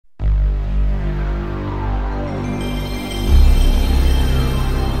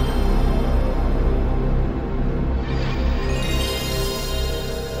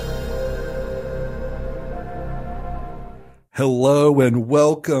Hello and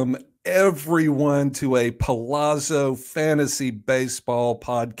welcome everyone to a Palazzo Fantasy Baseball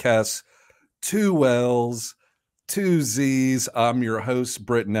podcast. Two L's, two Z's. I'm your host,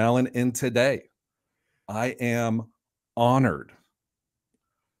 Britton Allen, and today I am honored,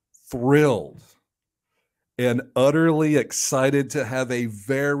 thrilled, and utterly excited to have a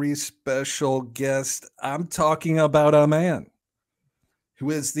very special guest. I'm talking about a man who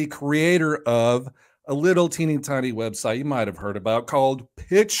is the creator of a little teeny tiny website you might have heard about called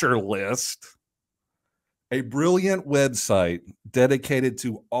Pitcher List, a brilliant website dedicated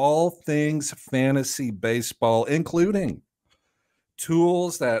to all things fantasy baseball, including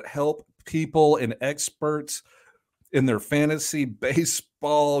tools that help people and experts in their fantasy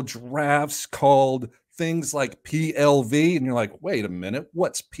baseball drafts called things like PLV. And you're like, wait a minute,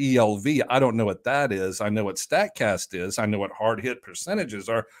 what's PLV? I don't know what that is. I know what StatCast is. I know what hard hit percentages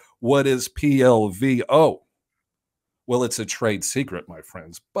are. What is PLV? Oh, well, it's a trade secret, my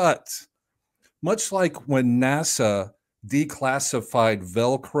friends. But much like when NASA declassified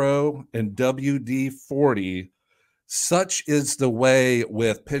Velcro and WD-40, such is the way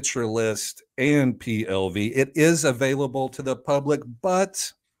with Pitcher List and PLV. It is available to the public,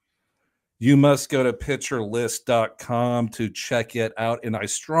 but you must go to pitcherlist.com to check it out. And I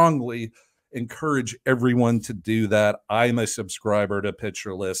strongly encourage everyone to do that. I'm a subscriber to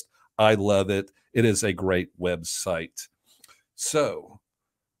Pitcher List. I love it. It is a great website. So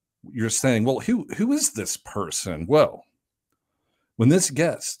you're saying, well, who is this person? Well, when this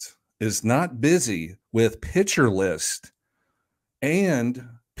guest is not busy with Pitcher List and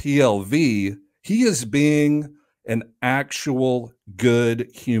PLV, he is being an actual good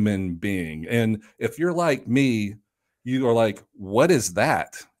human being. And if you're like me, you are like, what is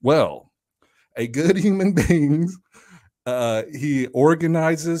that? Well, a good human being, he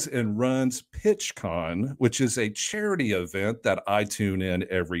organizes and runs PitchCon, which is a charity event that I tune in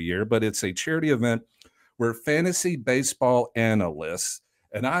every year, but it's a charity event where fantasy baseball analysts,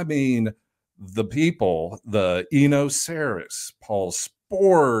 and I mean the people, the Eno Saris, Paul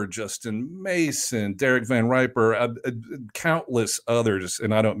Sporer, Justin Mason, Derek Van Riper, countless others,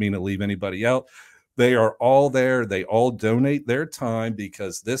 and I don't mean to leave anybody out. They are all there. They all donate their time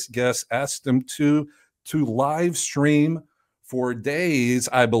because this guest asked them to live stream for days.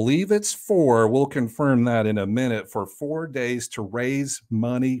 I believe it's 4. We'll confirm that in a minute. For 4 days to raise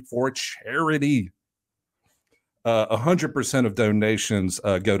money for charity. 100% of donations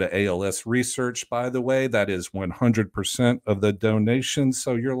go to ALS research, by the way. That is 100% of the donations.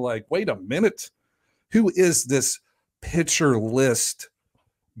 So you're like, wait a minute. Who is this Pitcher List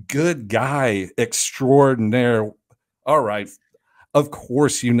good guy extraordinaire? All right. Of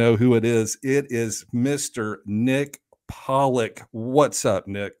course, you know who it is. It is Mr. Nick Pollack. What's up,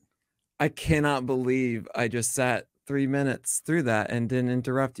 Nick? I cannot believe I just sat 3 minutes through that and didn't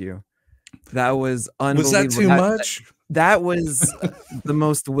interrupt you. That was unbelievable. Was that too much? That was the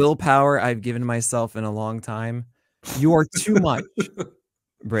most willpower I've given myself in a long time. You are too much,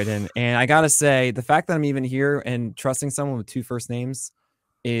 Britton. And I got to say, the fact that I'm even here and trusting someone with 2 first names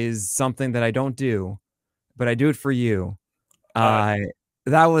is something that I don't do, but I do it for you. That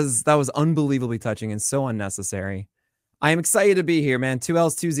was unbelievably touching and so unnecessary. I am excited to be here, man. 2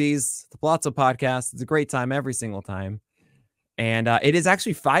 L's, 2 Z's, the Palazzo podcast. It's a great time every single time. And it is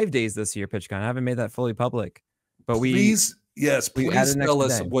actually 5 days this year, PitchCon. I haven't made that fully public, but please tell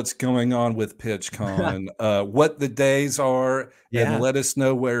us what's going on with PitchCon, what the days are, and let us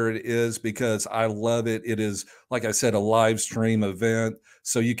know where it is, because I love it. It is, like I said, a live stream event,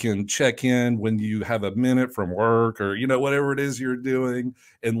 so you can check in when you have a minute from work or, you know, whatever it is you're doing,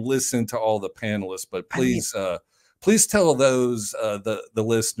 and listen to all the panelists. But please, please tell those the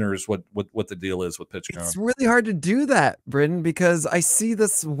listeners what the deal is with PitchCon. It's really hard to do that, Britton, because I see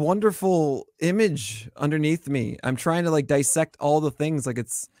this wonderful image underneath me. I'm trying to like dissect all the things. Like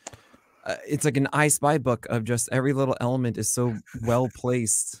it's like an I Spy book of just every little element is so well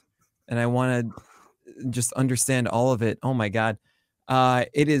placed, and I want to just understand all of it. Oh my God,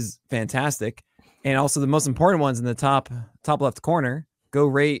 it is fantastic. And also the most important ones in the top left corner. Go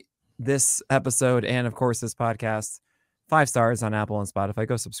rate this episode and of course this podcast 5 stars on Apple and Spotify.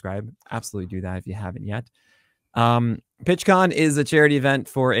 Go subscribe. Absolutely do that if you haven't yet. PitchCon is a charity event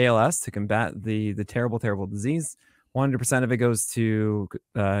for ALS to combat the terrible disease. 100% of it goes to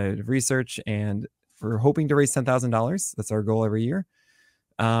research, and we're hoping to raise $10,000. That's our goal every year.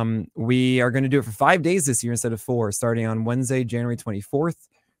 We are going to do it for 5 days this year instead of 4, starting on Wednesday, January 24th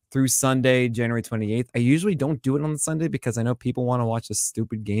through Sunday, January 28th. I usually don't do it on the Sunday because I know people want to watch a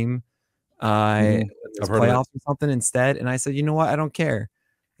stupid game, playoffs or something instead. And I said, you know what? I don't care.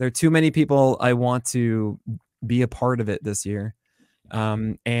 There are too many people I want to be a part of it this year.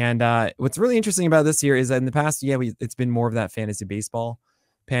 And what's really interesting about this year is that in the past, yeah, it's been more of that fantasy baseball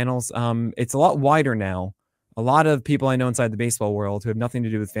panels. It's a lot wider now. A lot of people I know inside the baseball world who have nothing to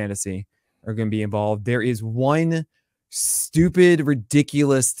do with fantasy are going to be involved. There is one stupid,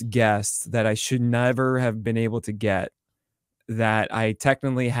 ridiculous guest that I should never have been able to get that I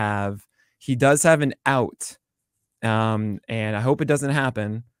technically have. He does have an out, and I hope it doesn't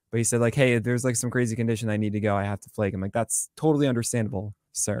happen. But he said, like, hey, if there's like some crazy condition I need to go, I have to flake. I'm like, that's totally understandable,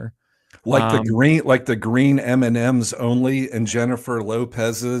 sir. Like the green M&Ms only in Jennifer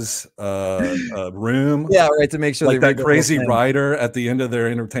Lopez's room. Yeah, right. To make sure like they that crazy writer at the end of their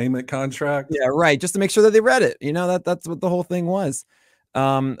entertainment contract. Yeah, right. Just to make sure that they read it. You know, that's what the whole thing was.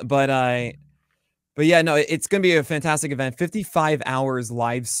 But yeah, no, it's going to be a fantastic event. 55 hours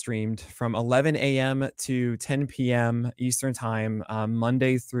live streamed from 11 a.m. to 10 p.m. Eastern time,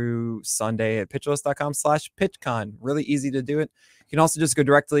 Monday through Sunday at pitcherlist.com/pitchcon. Really easy to do it. You can also just go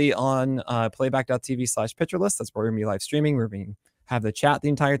directly on playback.tv/pitcherlist. That's where we're going to be live streaming. We're going to have the chat the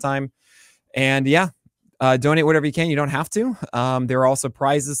entire time. And yeah, donate whatever you can. You don't have to. There are also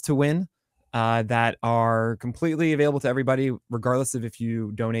prizes to win that are completely available to everybody, regardless of if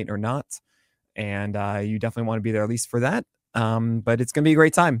you donate or not. And you definitely want to be there at least for that. But it's going to be a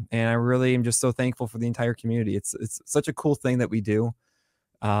great time. And I really am just so thankful for the entire community. It's such a cool thing that we do.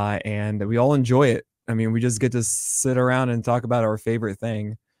 And we all enjoy it. I mean, we just get to sit around and talk about our favorite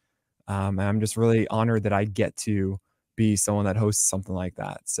thing. And I'm just really honored that I get to be someone that hosts something like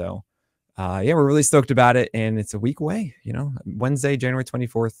that. So yeah, we're really stoked about it. And it's a week away, you know, Wednesday, January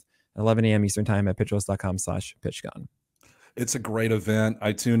 24th, 11 a.m. Eastern time at pitcherlist.com/pitchcon. It's a great event.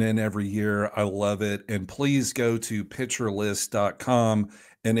 I tune in every year. I love it. And please go to pitcherlist.com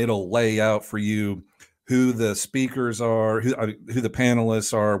and it'll lay out for you who the speakers are, who the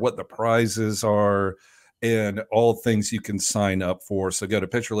panelists are, what the prizes are, and all things you can sign up for. So go to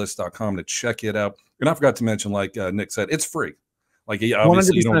pitcherlist.com to check it out. And I forgot to mention, like Nick said, it's free. Like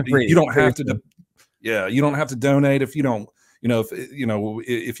obviously you don't have to, you don't have to donate if you don't,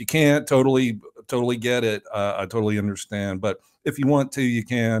 if you can't, totally get it. I totally understand. But if you want to, you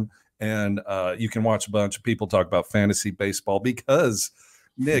can. And you can watch a bunch of people talk about fantasy baseball because,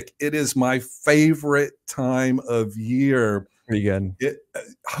 Nick, it is my favorite time of year. Pretty good.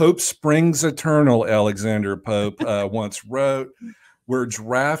 Hope springs eternal, Alexander Pope once wrote. We're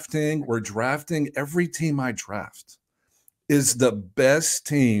drafting. Every team I draft is the best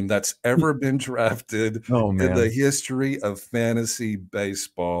team that's ever been drafted in the history of fantasy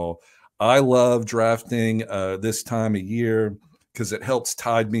baseball. I love drafting this time of year because it helps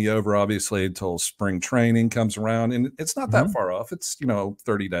tide me over, obviously, until spring training comes around. And it's not that far off. It's,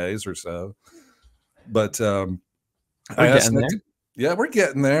 30 days or so. But we're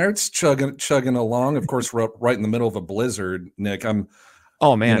getting there. It's chugging along. Of course, we're right in the middle of a blizzard, Nick.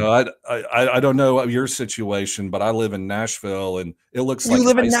 Oh man, I don't know your situation, but I live in Nashville, and it looks like you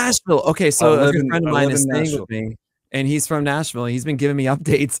live in Nashville. Okay, so a good friend of mine is staying with me, and he's from Nashville. And he's been giving me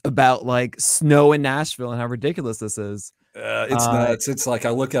updates about like snow in Nashville and how ridiculous this is. It's nuts. It's like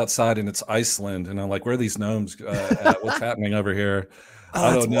I look outside and it's Iceland, and I'm like, where are these gnomes at? What's happening over here?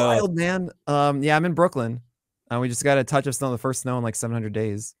 I don't know, wild, man. Yeah, I'm in Brooklyn. We just got a touch of snow, the first snow in like 700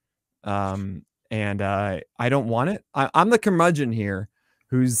 days. And I don't want it. I'm the curmudgeon here,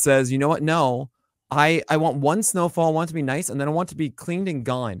 who says, you know what? No, I want one snowfall. I want it to be nice, and then I want it to be cleaned and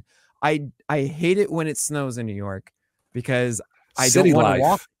gone. I hate it when it snows in New York because I don't want to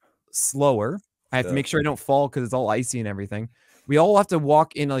walk slower. I have to make sure I don't fall because it's all icy and everything. We all have to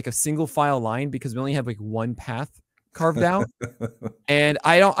walk in like a single file line because we only have like one path carved out. And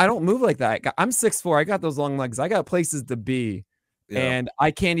I don't move like that. I'm 6'4". I got those long legs. I got places to be. Yeah. And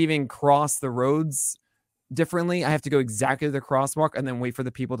I can't even cross the roads differently. I have to go exactly to the crosswalk and then wait for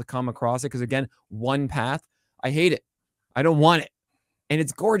the people to come across it. Because again, one path. I hate it. I don't want it. And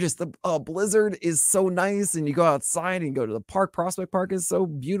it's gorgeous. The blizzard is so nice. And you go outside and you go to the park. Prospect Park is so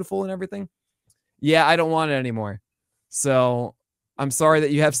beautiful and everything. Yeah, I don't want it anymore. So I'm sorry that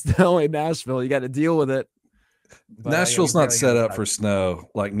you have snow in Nashville. You got to deal with it. But Nashville's not set up for snow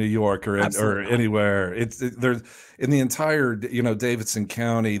like New York or anywhere. There's in the entire Davidson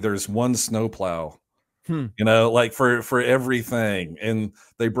County. There's one snowplow. Like for everything, and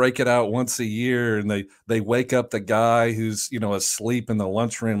they break it out once a year, and they wake up the guy who's asleep in the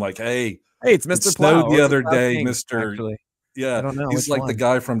lunchroom, like, hey, it's Mr. Plow. Snowed the other day, Mr. Actually. Yeah, I don't know. He's like the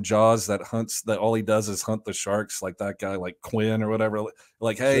guy from Jaws that hunts. That all he does is hunt the sharks, like that guy, like Quinn or whatever.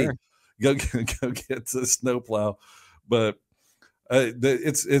 Like, hey, go get the snowplow. But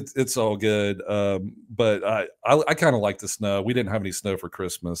It's all good. But I kind of like the snow. We didn't have any snow for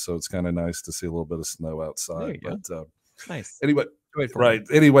Christmas, so it's kind of nice to see a little bit of snow outside. There you But go. Nice. anyway, Wait for right.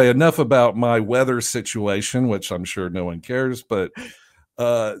 Anyway, enough about my weather situation, which I'm sure no one cares. But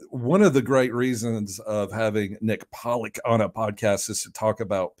one of the great reasons of having Nick Pollack on a podcast is to talk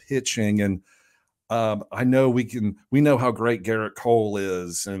about pitching. And I know we know how great Garrett Cole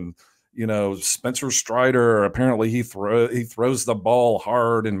is, and Spencer Strider. Apparently, he throws the ball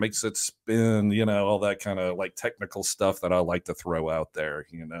hard and makes it spin. All that kind of like technical stuff that I like to throw out there.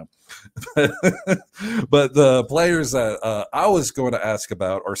 But the players that I was going to ask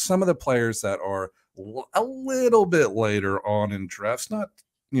about are some of the players that are a little bit later on in drafts, not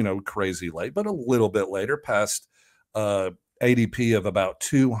crazy late, but a little bit later, past ADP of about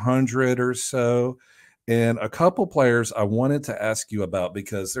 200 or so. And a couple players I wanted to ask you about,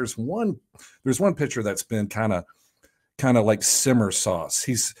 because there's one pitcher that's been kind of like simmer sauce.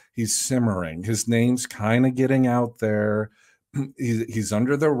 He's simmering. His name's kind of getting out there. He's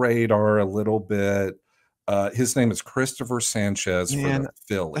under the radar a little bit. His name is Christopher Sanchez for the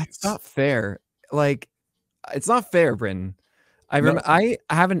Phillies. That's not fair. Like, it's not fair, Britton. I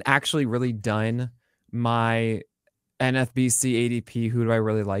haven't actually really done my NFBC ADP. Who do I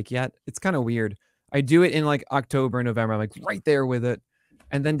really like yet? It's kind of weird. I do it in like October, November. I'm like right there with it.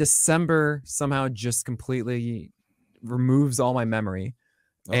 And then December somehow just completely removes all my memory.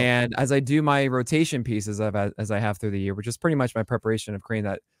 Oh. And as I do my rotation pieces as I have through the year, which is pretty much my preparation of creating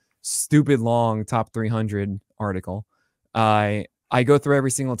that stupid long top 300 article, I go through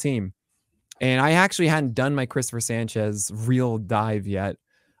every single team. And I actually hadn't done my Christopher Sanchez real dive yet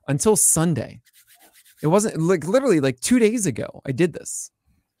until Sunday. It wasn't like literally like 2 days ago I did this.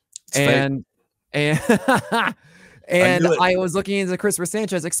 And I was looking into Christopher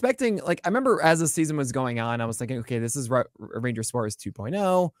Sanchez expecting, like, I remember as the season was going on, I was thinking, okay, this is Ranger Suarez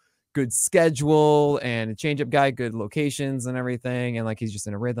 2.0, good schedule and a changeup guy, good locations and everything. And like, he's just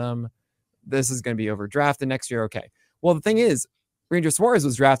in a rhythm. This is going to be overdrafted next year. Okay. Well, the thing is, Ranger Suarez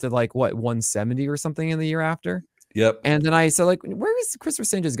was drafted like what, 170 or something in the year after. Yep. And then I said, like, where is Christopher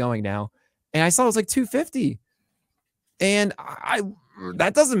Sanchez going now? And I saw it was like 250. And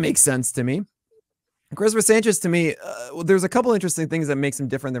that doesn't make sense to me. Christopher Sanchez, to me, there's a couple interesting things that makes him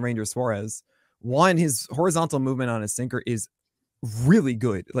different than Ranger Suarez. One, his horizontal movement on his sinker is really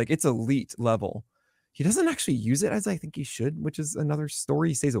good. Like, it's elite level. He doesn't actually use it as I think he should, which is another story.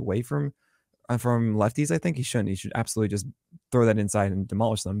 He stays away from lefties. I think he shouldn't. He should absolutely just throw that inside and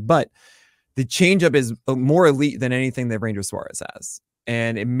demolish them. But the changeup is more elite than anything that Ranger Suarez has.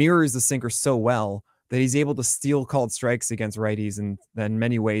 And it mirrors the sinker so well that he's able to steal called strikes against righties, and in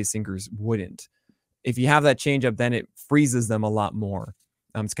many ways sinkers wouldn't. If you have that changeup, then it freezes them a lot more.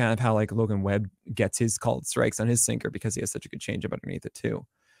 It's kind of how like Logan Webb gets his called strikes on his sinker, because he has such a good changeup underneath it too.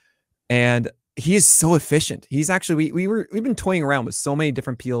 And he is so efficient. He's actually, we've been toying around with so many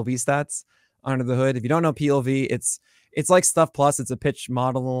different PLV stats under the hood. If you don't know PLV, it's like Stuff Plus. It's a pitch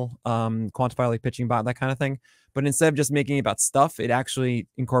model, quantify like pitching bot, that kind of thing. But instead of just making it about stuff, it actually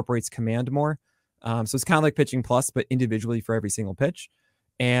incorporates command more. So it's kind of like Pitching Plus, but individually for every single pitch.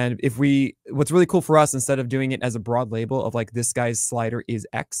 And what's really cool for us, instead of doing it as a broad label of like, this guy's slider is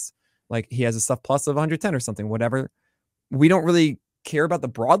X, like he has a Stuff Plus of 110 or something, whatever, we don't really care about the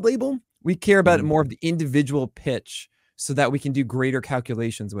broad label. We care about more of the individual pitch, so that we can do greater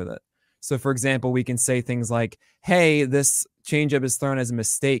calculations with it. So for example, we can say things like, hey, this changeup is thrown as a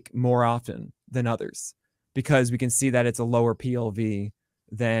mistake more often than others, because we can see that it's a lower PLV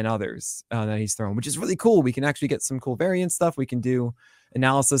than others that he's thrown, which is really cool. We can actually get some cool variant stuff. We can do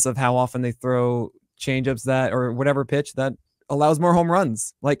analysis of how often they throw changeups that, or whatever pitch that allows more home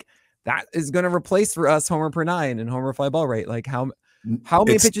runs. Like, that is going to replace for us homer per nine and homer fly ball rate. Like, how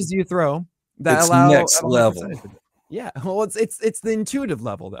many pitches do you throw that allow next level? Yeah. Well, it's the intuitive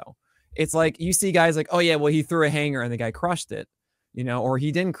level though. It's like, you see guys like, oh yeah, well, he threw a hanger and the guy crushed it, or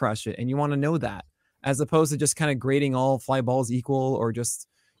he didn't crush it. And you want to know that, as opposed to just kind of grading all fly balls equal, or just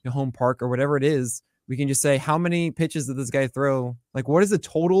home park or whatever it is. We can just say, how many pitches did this guy throw? Like, what is the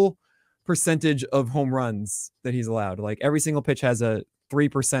total percentage of home runs that he's allowed? Like, every single pitch has a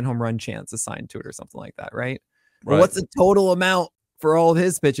 3% home run chance assigned to it, or something like that, right? Well, what's the total amount for all of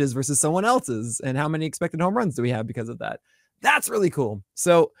his pitches versus someone else's? And how many expected home runs do we have because of that? That's really cool.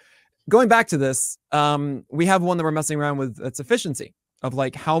 So going back to this, we have one that we're messing around with. That's efficiency of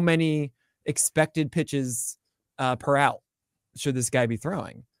like, how many expected pitches per out should this guy be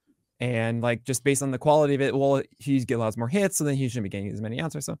throwing? And like, just based on the quality of it, well, he get lots more hits, so then he shouldn't be getting as many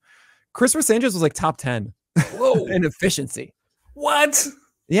outs or so. Christopher Sanchez was like top 10 in efficiency. What?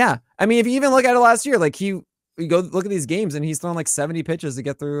 Yeah. I mean, if you even look at it last year, like he you go look at these games and he's thrown like 70 pitches to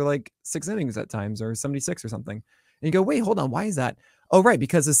get through like 6 innings at times, or 76 or something. And you go, wait, hold on, why is that? Oh, right,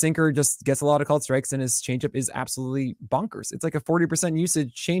 because his sinker just gets a lot of called strikes and his changeup is absolutely bonkers. It's like a 40%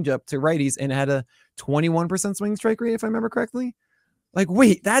 usage changeup to righties and it had a 21% swing strike rate, if I remember correctly. Like,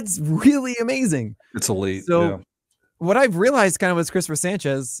 wait, that's really amazing. It's elite. So yeah. What I've realized kind of with Christopher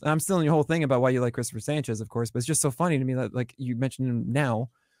Sanchez, I'm still in your whole thing about why you like Christopher Sanchez, of course, but it's just so funny to me that, like you mentioned him now,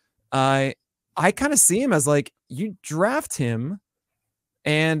 I kind of see him as like, you draft him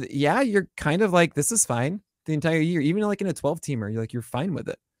and yeah, you're kind of like, this is fine the entire year, even like in a 12-teamer, you're fine with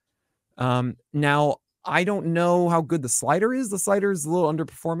it. Now I don't know how good the slider is. The slider is a little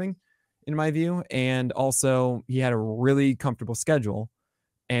underperforming in my view. And also he had a really comfortable schedule.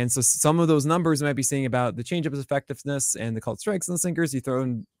 And so some of those numbers you might be seeing about the changeup's effectiveness and the called strikes and the sinkers, you throw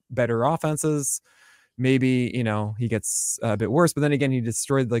in better offenses. Maybe, he gets a bit worse, but then again, he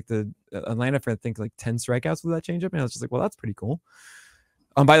destroyed like the Atlanta for I think like 10 strikeouts with that changeup. And I was just like, well, that's pretty cool.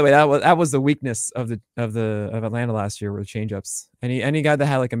 By the way, that was the weakness of Atlanta last year were the changeups. Any guy that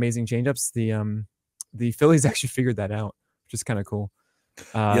had like amazing changeups, the Phillies actually figured that out, which is kind of cool.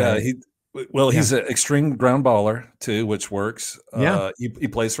 He's an extreme ground baller too, which works. Yeah, he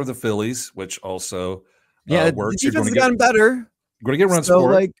plays for the Phillies, which also works. The defense has gotten better. You're going to get run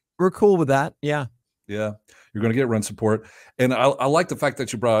support. Like we're cool with that. Yeah. Yeah, you're going to get run support, and I like the fact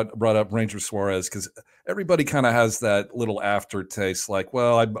that you brought up Ranger Suarez, because everybody kind of has that little aftertaste, like,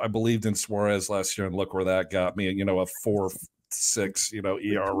 well, I believed in Suarez last year, and look where that got me. A 4.6,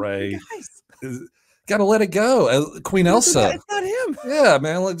 ERA. Got to let it go, Queen Elsa. It's not him. Yeah,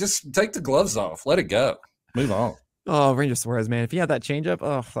 man, just take the gloves off, let it go, move on. Oh, Ranger Suarez, man, if he had that changeup,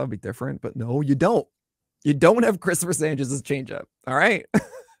 oh, that'd be different. But no, you don't. You don't have Christopher Sanchez's changeup. All right.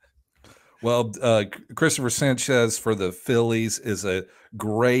 Well, Christopher Sanchez for the Phillies is a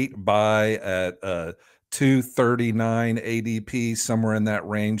great buy at 239 ADP, somewhere in that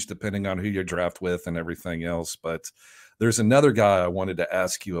range, depending on who you draft with and everything else. But there's another guy I wanted to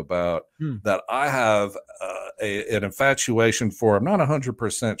ask you about that I have an infatuation for. I'm not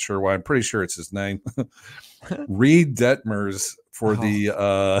 100% sure why. I'm pretty sure it's his name. Reed Detmers for the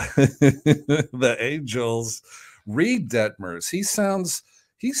the Angels. Reed Detmers. He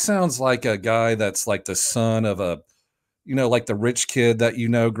sounds like a guy that's like the son of a, like the rich kid that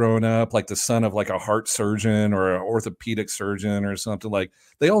growing up, like the son of like a heart surgeon or an orthopedic surgeon or something. Like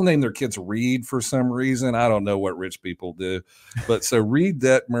they all name their kids Reed for some reason. I don't know what rich people do. But so Reed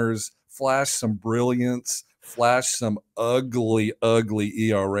Detmers flashed some brilliance, flashed some ugly, ugly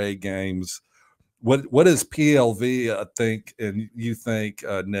ERA games. What does PLV think, and you think,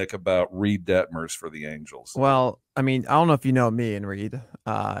 Nick, about Reed Detmers for the Angels? Well, I mean, I don't know if you know me and Reed.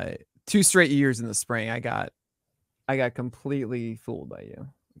 2 straight years in the spring, I got completely fooled by you,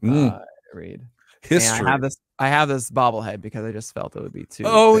 Reed. History. And I have this bobblehead because I just felt it would be too.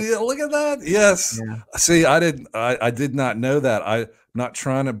 Oh yeah, look at that. Yes. Yeah. See, I did not know that. I'm not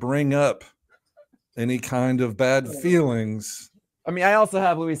trying to bring up any kind of bad feelings. I mean, I also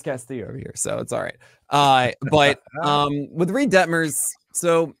have Luis Castillo over here, so it's all right. But with Reed Detmers,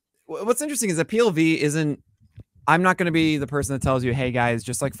 so what's interesting is that PLV isn't. I'm not going to be the person that tells you, "Hey guys,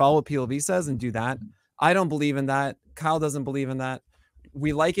 just like follow what PLV says and do that." I don't believe in that. Kyle doesn't believe in that.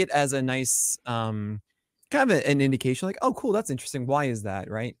 We like it as a nice kind of an indication, like, "Oh, cool, that's interesting. Why is that?"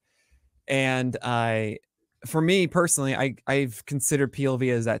 Right? And for me personally, I've considered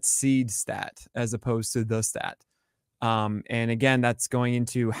PLV as that seed stat as opposed to the stat. And again, that's going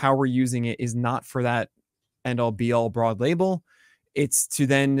into how we're using it is not for that end all be all broad label. It's to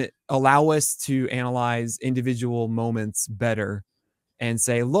then allow us to analyze individual moments better and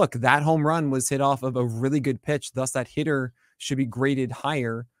say, look, that home run was hit off of a really good pitch. Thus that hitter should be graded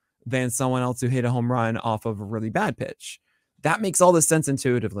higher than someone else who hit a home run off of a really bad pitch. That makes all the sense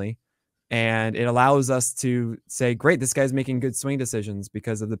intuitively. And it allows us to say, great, this guy's making good swing decisions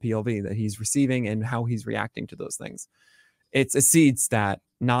because of the PLV that he's receiving and how he's reacting to those things. It's a seed stat,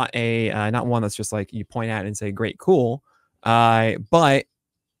 not one that's just like you point at and say, great, cool. But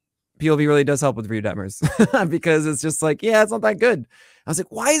PLV really does help with Reed Detmers because it's just like, yeah, it's not that good. I was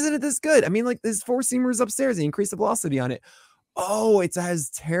like, why isn't it this good? I mean, like this 4-seamer's upstairs, he increased the velocity on it. Oh, it has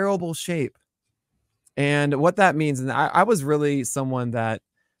terrible shape. And what that means, and I was really someone that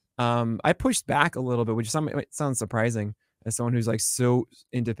I pushed back a little bit, which sounds surprising as someone who's like so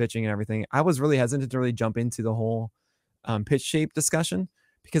into pitching and everything. I was really hesitant to really jump into the whole pitch shape discussion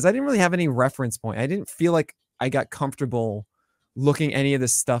because I didn't really have any reference point. I didn't feel like I got comfortable looking any of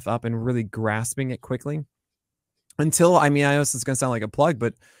this stuff up and really grasping it quickly until, I mean, I know this is going to sound like a plug,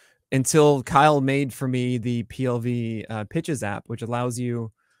 but until Kyle made for me the PLV pitches app, which allows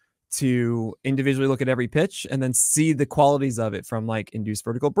you to individually look at every pitch and then see the qualities of it from like induced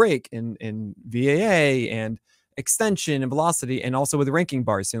vertical break and VAA and extension and velocity, and also with ranking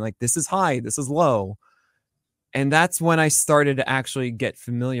bars saying like this is high, this is low. And that's when I started to actually get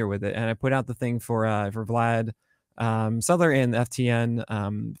familiar with it. And I put out the thing for Vlad Sutler and the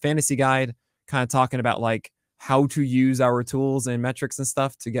FTN fantasy guide, kind of talking about like how to use our tools and metrics and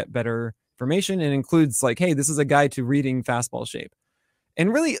stuff to get better information. And includes like, hey, this is a guide to reading fastball shape.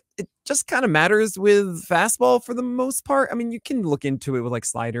 And really, it just kind of matters with fastball for the most part. I mean, you can look into it with like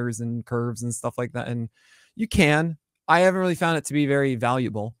sliders and curves and stuff like that. And you can. I haven't really found it to be very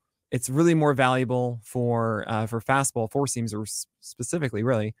valuable. It's really more valuable for fastball four seams, or specifically,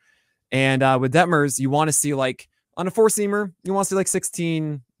 really. And with Detmers, you want to see like on a four seamer, you want to see like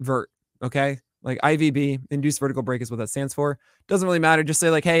 16 vert. Okay. Like IVB, induced vertical break is what that stands for. Doesn't really matter. Just say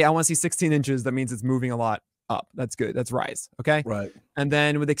like, hey, I want to see 16 inches. That means it's moving a lot up. That's good. That's rise. Okay. Right. And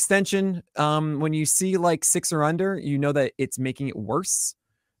then with extension, when you see like 6 or under, you know that it's making it worse.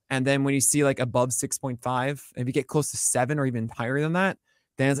 And then when you see like above 6.5, if you get close to 7 or even higher than that,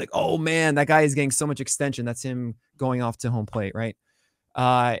 then it's like, oh man, that guy is getting so much extension. That's him going off to home plate, right?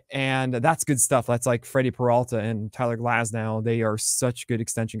 And that's good stuff. That's like Freddie Peralta and Tyler Glasnow. They are such good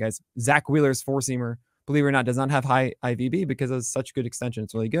extension guys. Zach Wheeler's four seamer, believe it or not, does not have high IVB because of such good extension.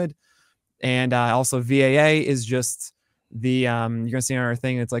 It's really good. And also VAA is just the you're gonna see on our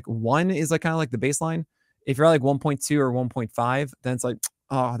thing. It's like 1 is like kind of like the baseline. If you're at like 1.2 or 1.5, then it's like,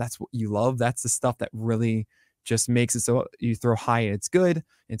 oh, that's what you love. That's the stuff that really just makes it so you throw high and it's good.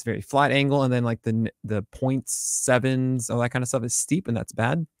 It's very flat angle. And then like the 0.7s, all that kind of stuff is steep, and that's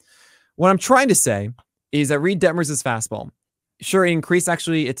bad. What I'm trying to say is that Reed Detmers' fastball, sure, it increased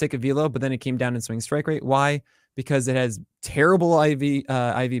actually it took a velo, but then it came down in swing strike rate. Why? Because it has terrible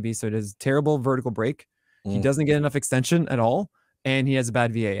IVB, so it has terrible vertical break. He doesn't get enough extension at all, and he has a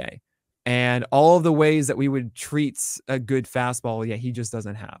bad VAA. And all of the ways that we would treat a good fastball, yeah, he just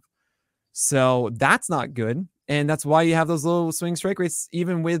doesn't have. So that's not good. And that's why you have those low swing strike rates,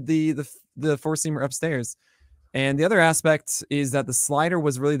 even with the four seamer upstairs. And the other aspect is that the slider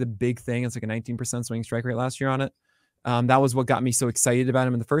was really the big thing. It's like a 19% swing strike rate last year on it. That was what got me so excited about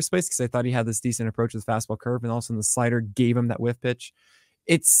him in the first place, because I thought he had this decent approach with the fastball curve, and also the slider gave him that whiff pitch.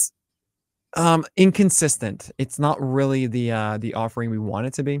 It's inconsistent. It's not really the offering we want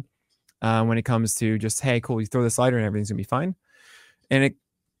it to be when it comes to just, hey, cool, you throw the slider and everything's gonna be fine. And it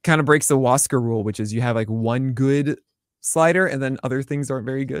kind of breaks the Wasker rule, which is you have like one good slider and then other things aren't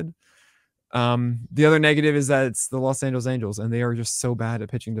very good. The other negative is that it's the Los Angeles Angels, and they are just so bad at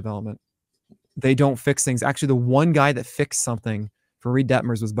pitching development. They don't fix things. Actually, the one guy that fixed something for Reed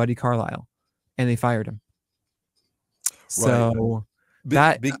Detmers was Buddy Carlisle, and they fired him. So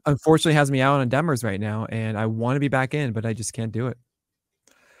that unfortunately has me out on Detmers right now, and I want to be back in, but I just can't do it.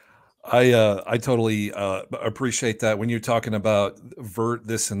 I totally appreciate that. When you're talking about vert,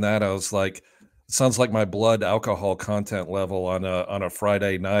 this and that, I was like, it sounds like my blood alcohol content level on a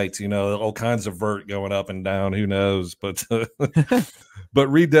Friday night. You know, all kinds of vert going up and down. Who knows? But but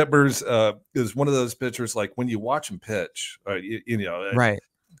Reed Detmers is one of those pitchers. Like when you watch him pitch, you know, right?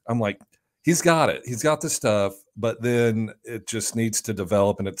 I'm like, he's got it. He's got the stuff, but then it just needs to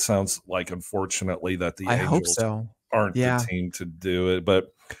develop. And it sounds like, unfortunately, that the Angels aren't the team to do it. But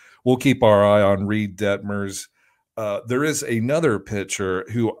we'll keep our eye on Reed Detmers. There is another pitcher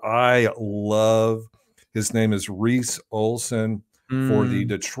who I love. His name is Reese Olson for the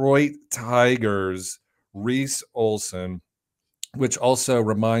Detroit Tigers. Reese Olson, which also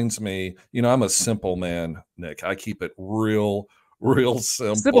reminds me, you know, I'm a simple man, Nick. I keep it real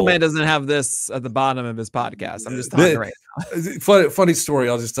simple. Simple man doesn't have this at the bottom of his podcast. I'm just talking right now. Funny story.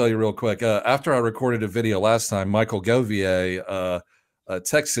 I'll just tell you real quick. After I recorded a video last time, Michael Govier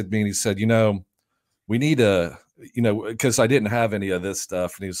texted me and he said, you know, we need a, you know, because I didn't have any of this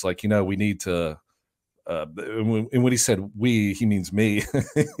stuff. And he was like, you know, we need to, and when he said we, he means me.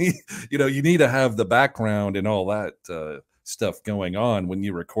 You know, you need to have the background and all that stuff going on when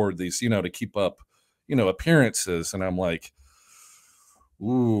you record these, you know, to keep up, you know, appearances. And I'm like,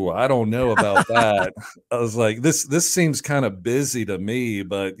 ooh, I don't know about that. I was like, this seems kind of busy to me,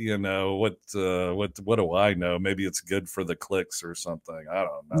 but you know, what do I know? Maybe it's good for the clicks or something. I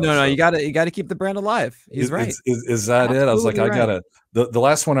don't know. No, you gotta keep the brand alive. He's right. Is that absolutely it? I was like, right. I gotta, the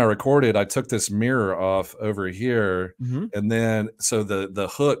last one I recorded, I took this mirror off over here, and then so the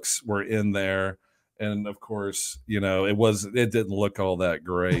hooks were in there, and of course, you know, it didn't look all that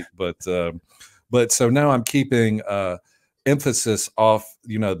great, but so now I'm keeping emphasis off,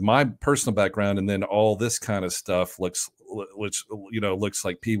 you know, my personal background, and then all this kind of stuff looks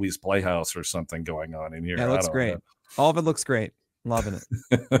like Pee-wee's Playhouse or something going on in here. Yeah, it looks great. All of it looks great. Loving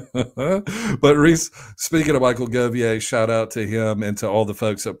it. But Reese, speaking of Michael Govier, shout out to him and to all the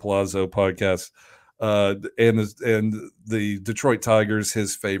folks at Palazzo Podcast. And the Detroit Tigers,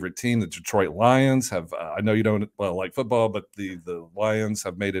 his favorite team, the Detroit Lions, have I know you don't like football, but the Lions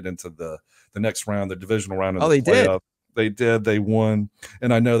have made it into the next round, the divisional round of the playoff. They did. They won,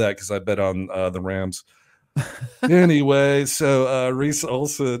 and I know that because I bet on the Rams. Anyway, so Reese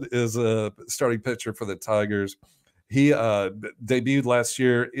Olson is a starting pitcher for the Tigers. He debuted last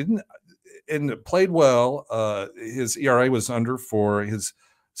year and played well. His ERA was under 4. His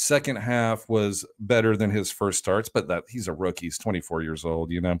second half was better than his first starts, but that he's a rookie. He's 24 years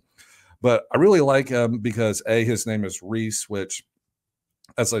old, But I really like him because his name is Reese, which,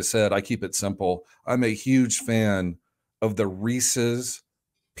 as I said, I keep it simple. I'm a huge fan of the Reese's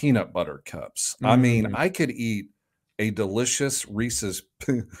peanut butter cups. I mean, I could eat a delicious Reese's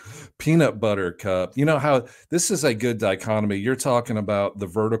peanut butter cup. You know how this is a good dichotomy. You're talking about the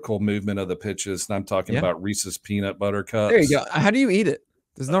vertical movement of the pitches, and I'm talking about Reese's peanut butter cups. There you go. How do you eat it?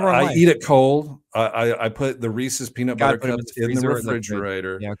 There's no wrong way. I eat it cold. I put the Reese's peanut butter cups in the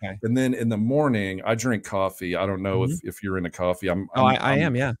refrigerator. Yeah, okay. And then in the morning, I drink coffee. I don't know if you're into coffee. I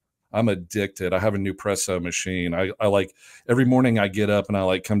am, yeah. I'm addicted. I have a Nespresso machine. I like every morning I get up and I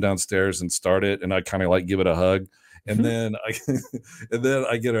like come downstairs and start it, and I kind of like give it a hug. And then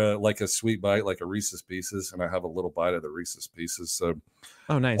I get a sweet bite, like a Reese's Pieces, and I have a little bite of the Reese's Pieces. So,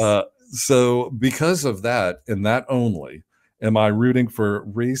 oh, nice. So because of that and that only, am I rooting for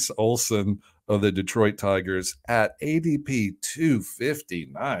Reese Olson of the Detroit Tigers at ADP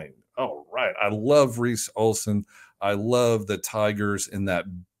 259? All right. I love Reese Olson. I love the Tigers in that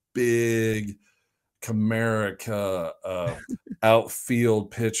big Comerica outfield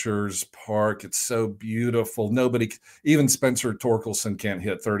pitchers park. It's so beautiful. Nobody, even Spencer Torkelson, can't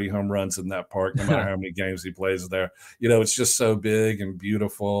hit 30 home runs in that park, no matter how many games he plays there. It's just so big and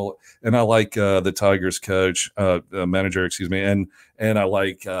beautiful. And I like the Tigers coach, manager, and I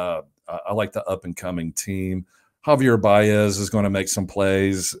like the up and coming team. Javier Baez is going to make some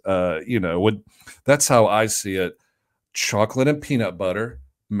plays. That's how I see it. Chocolate and peanut butter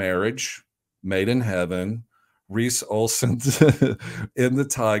marriage made in heaven. Reese Olson in the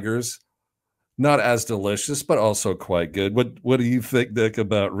Tigers, not as delicious, but also quite good. What do you think, Nick,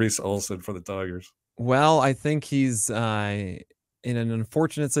 about Reese Olson for the Tigers? Well, I think he's in an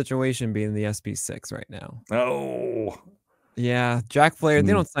unfortunate situation being the SB6 right now. Oh, yeah, Jack Flaherty.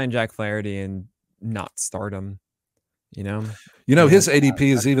 They don't sign Jack Flaherty and not start him. His ADP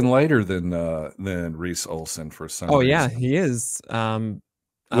is even later than Reese Olson for some reason. Yeah, he is.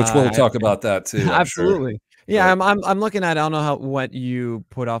 Which we'll talk about that too. Absolutely. Sure. Yeah, I'm looking at. I don't know what you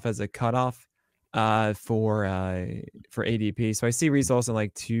put off as a cutoff for ADP. So I see Reese Olson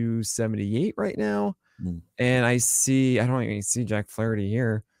like 278 right now, and I don't even see Jack Flaherty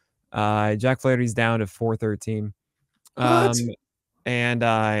here. Jack Flaherty's down to 413. And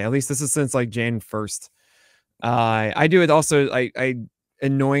at least this is since like Jan 1st. I do it also. I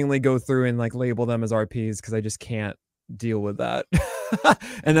annoyingly go through and like label them as RPs because I just can't deal with that.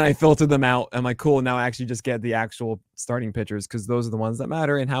 And then I filter them out. I'm like, cool, now I actually just get the actual starting pitchers because those are the ones that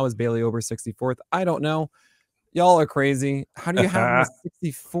matter. And how is Bailey Ober 64th? I don't know. Y'all are crazy. How do you have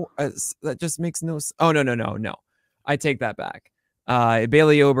 64? That just makes no sense. Oh, no. I take that back.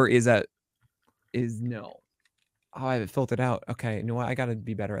 Bailey Ober is no. Oh, I have it filtered out. Okay, you know what? I got to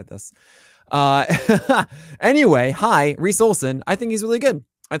be better at this. Anyway, hi, Reese Olson. I think he's really good.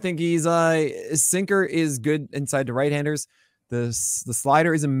 I think his sinker is good inside to right-handers. The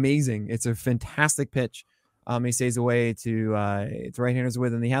slider is amazing. It's a fantastic pitch. He stays away to right-handers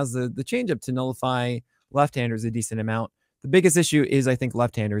with, and he has the changeup to nullify left-handers a decent amount. The biggest issue is, I think,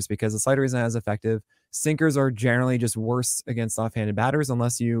 left-handers because the slider isn't as effective. Sinkers are generally just worse against off-handed batters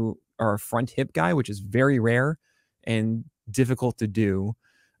unless you are a front hip guy, which is very rare and difficult to do.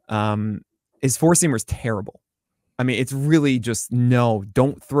 His four-seamer is terrible. I mean, it's really just, no,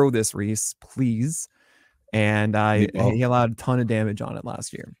 don't throw this, Reese, please. And he allowed a ton of damage on it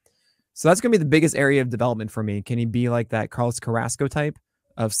last year. So that's going to be the biggest area of development for me. Can he be like that Carlos Carrasco type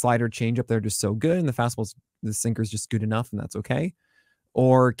of slider changeup? They're just so good, and the sinker's just good enough, and that's okay.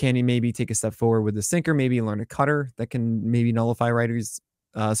 Or can he maybe take a step forward with the sinker, maybe learn a cutter that can maybe nullify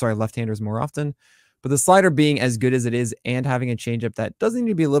left-handers more often? But the slider being as good as it is and having a changeup that doesn't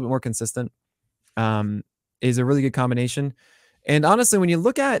need to be a little bit more consistent is a really good combination. And honestly, when you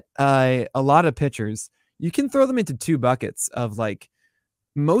look at a lot of pitchers, you can throw them into two buckets of like,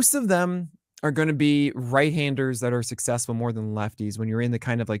 most of them are going to be right-handers that are successful more than lefties when you're in the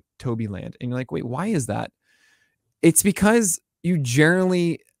kind of like Toby land. And you're like, wait, why is that? It's because you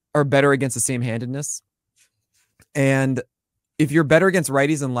generally are better against the same handedness. And if you're better against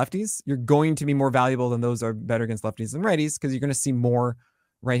righties and lefties, you're going to be more valuable than those are better against lefties and righties because you're going to see more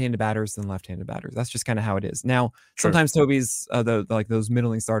right-handed batters than left-handed batters. That's just kind of how it is. Now, sometimes Toby's like those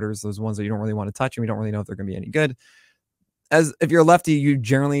middling starters, those ones that you don't really want to touch and we don't really know if they're going to be any good. As if you're a lefty, you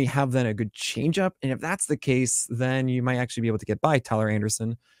generally have then a good changeup, and if that's the case, then you might actually be able to get by Tyler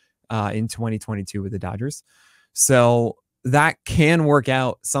Anderson in 2022 with the Dodgers. So that can work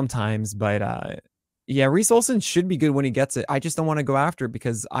out sometimes, but yeah, Reese Olson should be good when he gets it. I just don't want to go after it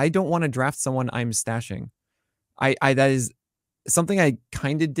because I don't want to draft someone I'm stashing. That is something I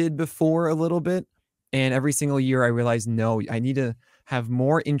kind of did before a little bit, and every single year I realized no, I need to have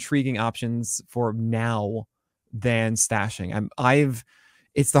more intriguing options for now than stashing.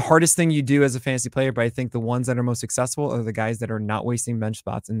 It's the hardest thing you do as a fantasy player, but I think the ones that are most successful are the guys that are not wasting bench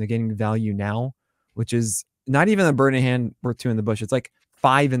spots and they're getting value now, which is not even a bird in the hand worth 2 in the bush. It's like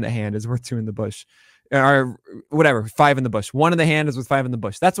 5 in the hand is worth 2 in the bush, or whatever. 5 in the bush, 1 in the hand is worth 5 in the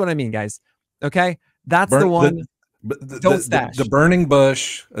bush. That's what I mean, guys. Okay, that's the one. Don't stash. The burning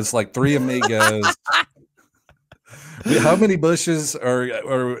bush is like 3 amigos. How many bushes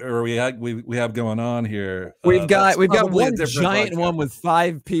are we have going on here? We've got one giant one with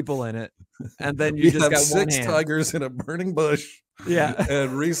 5 people in it, and then you just got 6 tigers in a burning bush. Yeah,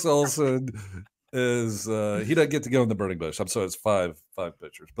 and Reese Olson is he doesn't get to go in the burning bush. I'm sorry, it's five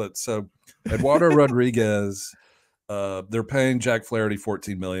pitchers. But so Eduardo Rodriguez, they're paying Jack Flaherty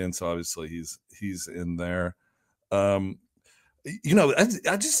 $14 million, so obviously he's in there. You know,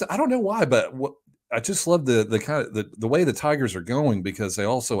 I don't know why, but I just love the kind of the way the Tigers are going because they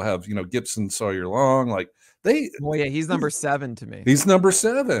also have, you know, Gibson Sawyer Long. Like well, yeah, he's number 7 to me. He's number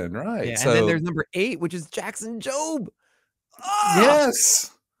 7, right? Yeah, so, and then there's number 8, which is Jackson Jobe. Oh!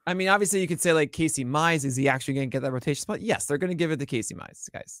 Yes. I mean, obviously you could say like Casey Mize, is he actually going to get that rotation spot? Yes, they're going to give it to Casey Mize,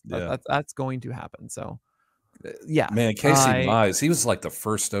 guys. That's going to happen. So yeah, man, Casey Mize, he was like the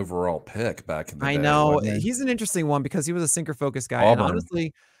first overall pick back in the day. I know he's an interesting one because he was a sinker focused guy. And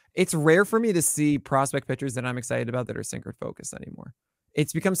honestly, it's rare for me to see prospect pitchers that I'm excited about that are sinker focused anymore.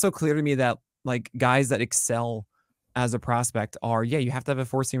 It's become so clear to me that like guys that excel as a prospect are, yeah, you have to have a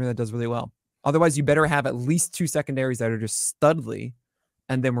 4-seamer that does really well. Otherwise, you better have at least 2 secondaries that are just studly,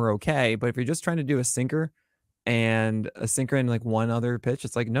 and then we're okay. But if you're just trying to do a sinker and like one other pitch,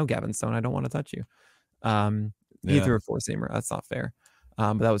 it's like, no, Gavin Stone, I don't want to touch you. He threw a 4-seamer. That's not fair.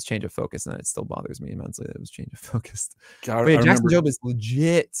 But that was change of focus, and it still bothers me immensely that it was change of focus. But yeah, Jackson Jobe is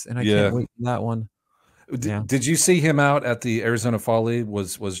legit, and I can't wait for that one. Did you see him out at the Arizona Fall League?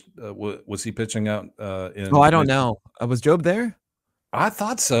 Was he pitching out? I don't know. Was Jobe there? I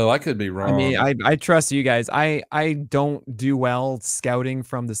thought so. I could be wrong. I mean, I trust you guys. I don't do well scouting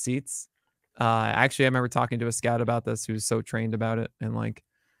from the seats. Actually, I remember talking to a scout about this who's so trained about it, and like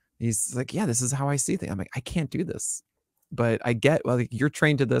he's like, yeah, this is how I see things. I'm like, I can't do this. But I get, well, like, you're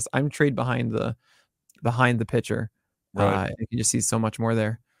trained to this. I'm trained behind the pitcher. Right. You can just see so much more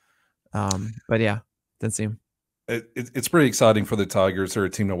there. But yeah, didn't see him. It's pretty exciting for the Tigers. They're a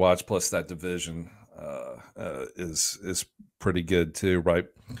team to watch. Plus that division is pretty good too.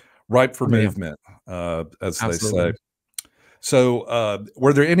 Ripe for movement, as Absolutely. They say. So,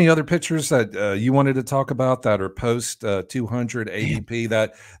 were there any other pitchers that you wanted to talk about that are post 200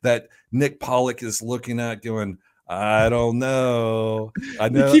 ADP that Nick Pollack is looking at going, I don't know. I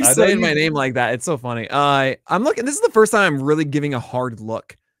know. You keep saying my name like that. It's so funny. I'm looking. This is the first time I'm really giving a hard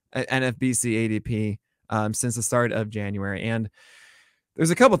look at NFBC ADP since the start of January. And there's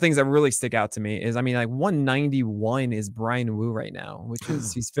a couple things that really stick out to me. Is, I mean, like 191 is Brian Wu right now, which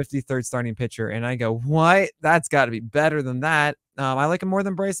is he's 53rd starting pitcher. And I go, what? That's got to be better than that. I like him more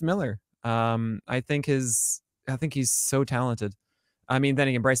than Bryce Miller. I think he's so talented. I mean, then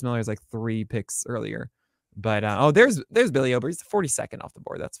again, Bryce Miller is like 3 picks earlier. But there's Billy Ober. He's 42nd off the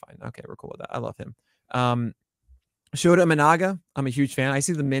board. That's fine. Okay, we're cool with that. I love him. Shota Managa, I'm a huge fan. I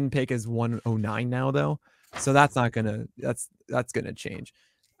see the min pick is 109 now though, so that's gonna change.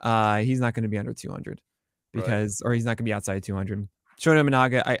 He's not gonna be under 200 because, or he's not gonna be outside 200. Shota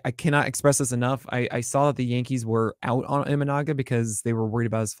Managa, I cannot express this enough. I saw that the Yankees were out on Managa because they were worried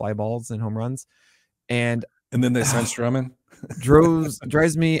about his fly balls and home runs, and then they signed Stroman.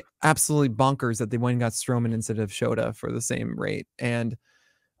 drives me absolutely bonkers that they went and got Stroman instead of Shota for the same rate. And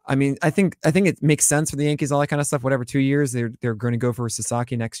I mean, I think it makes sense for the Yankees, all that kind of stuff. Whatever, 2 years, they're going to go for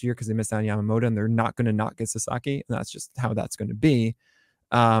Sasaki next year because they missed out on Yamamoto, and they're not going to not get Sasaki, and that's just how that's going to be.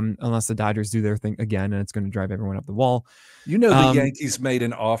 Unless the Dodgers do their thing again, and it's going to drive everyone up the wall. You know, the Yankees made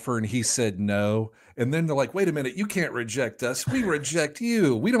an offer and he said no, and then they're like, "Wait a minute, you can't reject us. We reject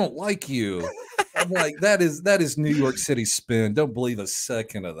you. We don't like you." I'm like, that is New York City spin. Don't believe a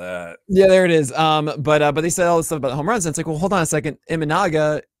second of that. Yeah, there it is. But they said all this stuff about home runs, and it's like, well, hold on a second.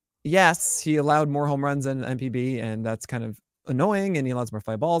 Imanaga, yes, he allowed more home runs than MPB, and that's kind of annoying, and he allows more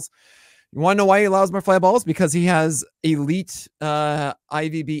fly balls. You want to know why he allows more fly balls? Because he has elite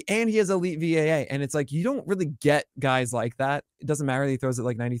IVB and he has elite VAA. And it's like, you don't really get guys like that. It doesn't matter. He throws it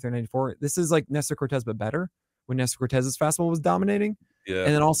like 93, 94. This is like Nestor Cortez, but better when Nestor Cortez's fastball was dominating. Yeah.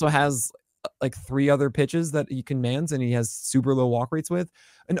 And then also has like 3 other pitches that he commands and he has super low walk rates with.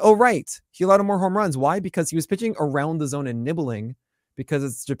 And oh, right. He allowed him more home runs. Why? Because he was pitching around the zone and nibbling, because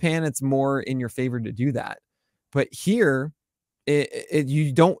it's Japan. It's more in your favor to do that. But here,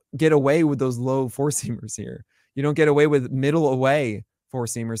 you don't get away with those low four-seamers here. You don't get away with middle away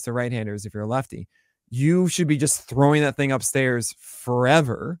four-seamers to right-handers if you're a lefty. You should be just throwing that thing upstairs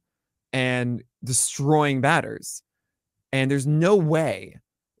forever and destroying batters. And there's no way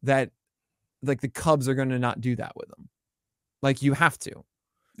that like the Cubs are going to not do that with them. Like, you have to.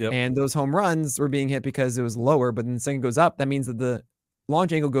 Yep. And those home runs were being hit because it was lower, but then the second goes up. That means that the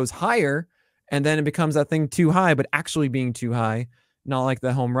launch angle goes higher, and then it becomes that thing too high, but actually being too high, not like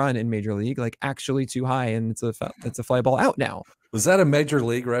the home run in Major League, like actually too high, and it's a fly ball out now. Was that a Major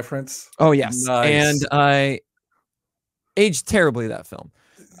League reference? Oh, yes. Nice. And I aged terribly, that film.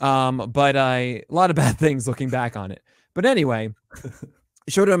 But a lot of bad things looking back on it. But anyway,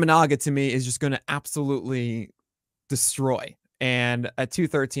 Shota Imanaga to me is just going to absolutely destroy. And at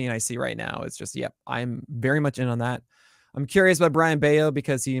 213, I see right now, it's just, yep, I'm very much in on that. I'm curious about Brian Bayo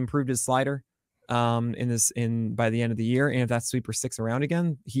because he improved his slider by the end of the year. And if that sweeper sticks around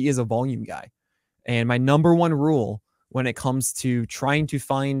again, he is a volume guy. And my number one rule when it comes to trying to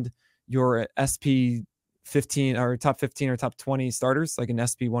find your SP 15 or top 15 or top 20 starters, like an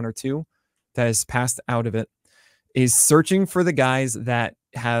SP 1 or 2 that has passed out of it, is searching for the guys that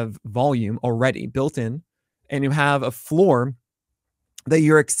have volume already built in and who have a floor that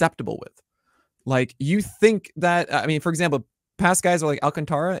you're acceptable with. Like, you think that, I mean, for example, past guys are like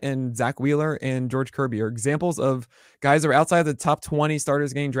Alcantara and Zach Wheeler and George Kirby are examples of guys that are outside the top 20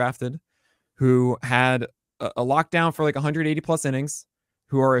 starters getting drafted, who had a lockdown for like 180 plus innings,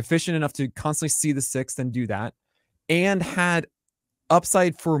 who are efficient enough to constantly see the sixth and do that, and had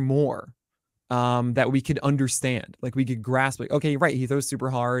upside for more that we could understand. Like, we could grasp, like, okay, right, he throws super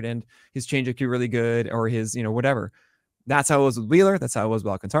hard and his changeup is really good, or his, whatever. That's how it was with Wheeler. That's how it was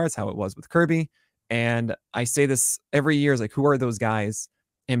with Alcantara. That's how it was with Kirby. And I say this every year, is like, who are those guys?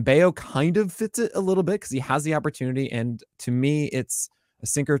 And Bayo kind of fits it a little bit because he has the opportunity. And to me, it's a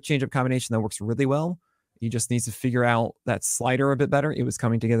sinker changeup combination that works really well. He just needs to figure out that slider a bit better. It was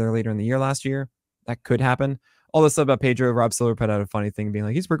coming together later in the year last year. That could happen. All this stuff about Pedro, Rob Silver put out a funny thing being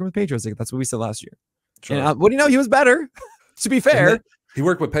like, he's working with Pedro. It's like, that's what we said last year. Sure. And what do you know? He was better, to be fair. He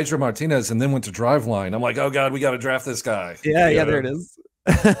worked with Pedro Martinez and then went to Driveline. I'm like, oh God, we got to draft this guy. Yeah, there it is.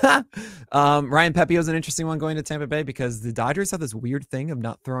 Ryan Pepiot is an interesting one going to Tampa Bay because the Dodgers have this weird thing of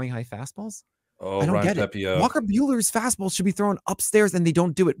not throwing high fastballs. Oh, I don't Ryan get Pepiot. it. Walker Buehler's fastball should be thrown upstairs and they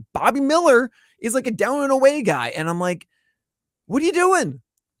don't do it. Bobby Miller is like a down and away guy. And I'm like, what are you doing?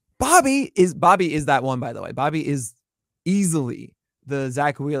 Bobby is that one, by the way. Bobby is easily the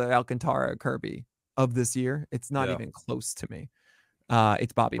Zach Wheeler, Alcantara, Kirby of this year. It's not even close to me.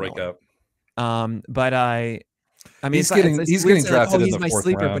 It's Bobby Miller. But I mean, he's getting drafted in he's the my fourth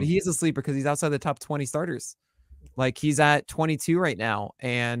sleeper, round. but he is a sleeper because he's outside the top 20 starters. Like, he's at 22 right now,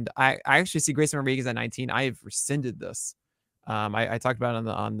 and I actually see Grayson Rodriguez at 19. I have rescinded this. I talked about it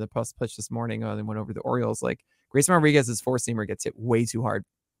on the post pitch this morning and went over the Orioles. Like, Grayson Rodriguez's four-seamer gets hit way too hard,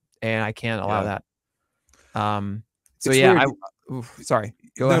 and I can't allow that. So yeah, sorry.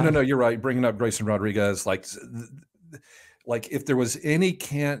 Go ahead. No, you're right. Bringing up Grayson Rodriguez, like if there was any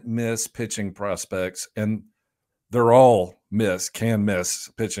can't miss pitching prospects, and they're all can miss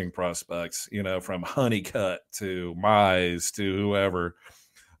pitching prospects, from Honeycutt to Mize to whoever.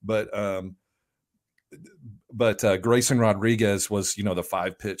 But Grayson Rodriguez was, the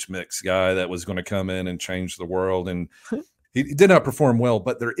 5-pitch mix guy that was going to come in and change the world. And he did not perform well,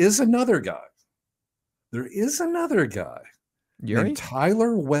 but there is another guy. Named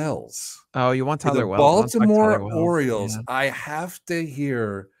Tyler Wells. Oh, you want Tyler Wells? Baltimore Orioles. Yeah. I have to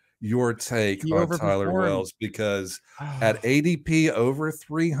hear your take on Tyler Wells because at ADP over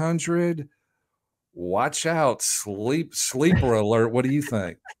 300, watch out. Sleeper alert. What do you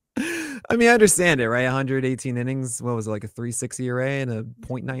think? I mean, I understand it, right? 118 innings. What was it, like a 3.60 ERA and a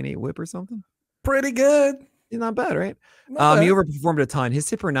 0.98 WHIP or something? Pretty good. Not bad, right? He bad. Overperformed a ton. His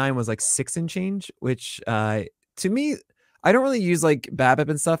hit per 9 was like 6 and change, which to me, I don't really use like BABIP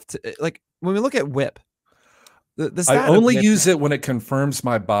and stuff. Like, when we look at WHIP, the I only use it when it confirms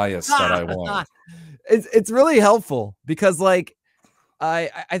my bias that I want. it's really helpful because like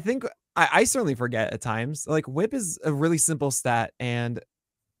I think I certainly forget at times. Like whip is a really simple stat and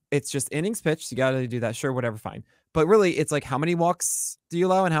it's just innings pitched. You got to do that. Sure, whatever, fine. But really, it's like how many walks do you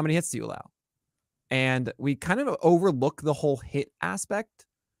allow and how many hits do you allow? And we kind of overlook the whole hit aspect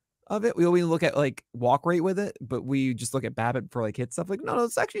of it. We always look at like walk rate with it, but we just look at BABIP for like hit stuff. Like, no,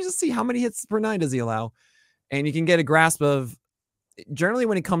 let's actually just see how many hits per nine does he allow. And you can get a grasp of generally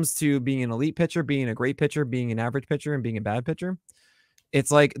when it comes to being an elite pitcher, being a great pitcher, being an average pitcher, and being a bad pitcher.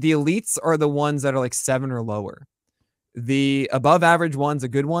 It's like the elites are the ones that are like 7 or lower. The above average ones, the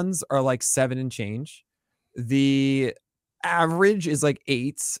good ones, are like 7 and change. The average is like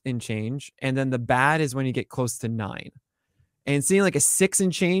 8 and change. And then the bad is when you get close to 9. And seeing like a 6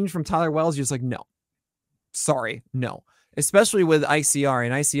 and change from Tyler Wells, you're just like, no. Sorry, no. Especially with ICR.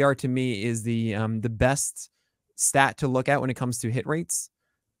 And ICR to me is the best stat to look at when it comes to hit rates.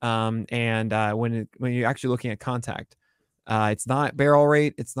 When you're actually looking at contact. It's not barrel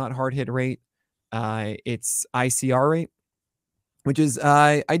rate. It's not hard hit rate. It's ICR rate, which is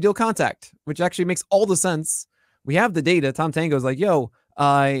ideal contact, which actually makes all the sense. We have the data. Tom Tango's like, yo,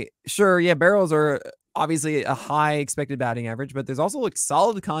 sure, yeah, barrels are obviously a high expected batting average, but there's also like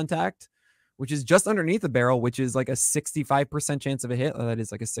solid contact, which is just underneath the barrel, which is like a 65% chance of a hit. That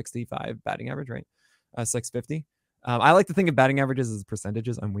is like a 65 batting average, right? 650. I like to think of batting averages as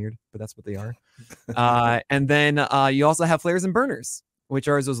percentages. I'm weird, but that's what they are. And then you also have flares and burners, which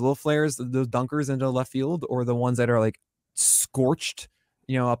are those little flares, those dunkers into left field, or the ones that are like scorched,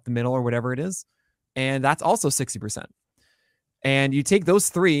 up the middle or whatever it is. And that's also 60%. And you take those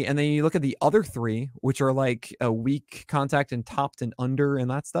 3, and then you look at the other 3, which are like a weak contact and topped and under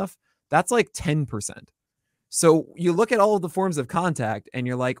and that stuff. That's like 10%. So you look at all of the forms of contact and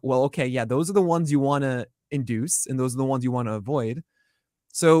you're like, well, okay, yeah, those are the ones you want to induce, and those are the ones you want to avoid.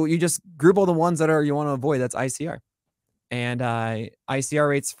 So you just group all the ones that are you want to avoid. That's ICR. And ICR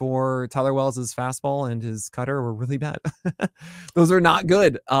rates for Tyler Wells' fastball and his cutter were really bad. Those are not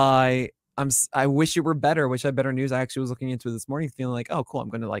good. I wish it were better. Wish I had better news. I actually was looking into it this morning, feeling like, oh, cool, I'm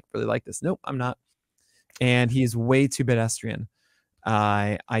going to really like this. Nope, I'm not. And he's way too pedestrian.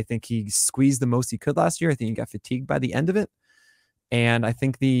 I think he squeezed the most he could last year. I think he got fatigued by the end of it. And I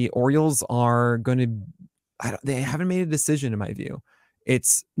think the Orioles are going to. They haven't made a decision in my view.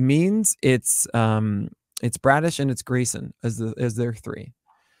 It's Means, it's Bradish, and it's Grayson as their 3.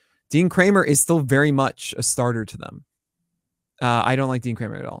 Dean Kramer is still very much a starter to them. I don't like Dean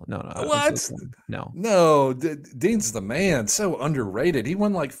Kramer at all. No. What? No. Dean's the man. So underrated. He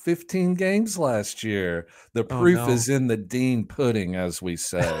won like 15 games last year. The proof is in the Dean pudding, as we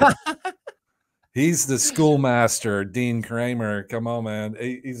say. He's the schoolmaster, Dean Kramer. Come on, man.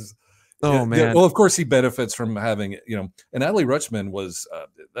 He's. Oh, man. Yeah, well, of course, he benefits from having, and Adley Rutschman was,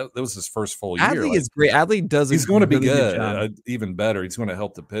 that was his first full year. Adley is great. Adley does. He's going to be good, even better. He's going to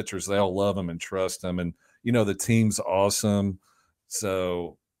help the pitchers. They all love him and trust him. And, the team's awesome.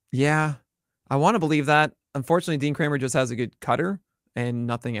 So. Yeah, I want to believe that. Unfortunately, Dean Kramer just has a good cutter and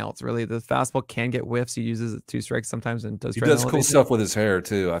nothing else, really. The fastball can get whiffs. He uses it 2 strikes sometimes and does. He does cool stuff with his hair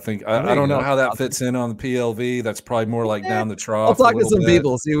too. I think I don't know how that fits in on the PLV. That's probably more like down the trough. I'll talk to some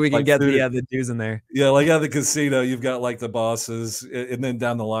people, see if we can get the dudes in there. Yeah, like at the casino, you've got like the bosses, and then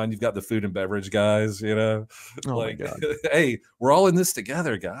down the line, you've got the food and beverage guys. Oh like, my God. Hey, we're all in this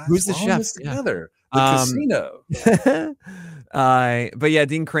together, guys. Who's the chef? Together, the casino. But yeah,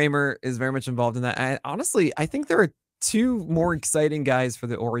 Dean Kramer is very much involved in that. Honestly, I think there are 2 more exciting guys for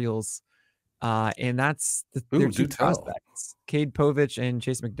the Orioles, and that's their 2 prospects, Cade Povich and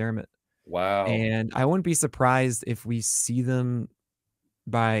Chase McDermott. Wow! And I wouldn't be surprised if we see them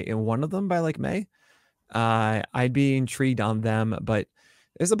one of them by like May. I'd be intrigued on them, but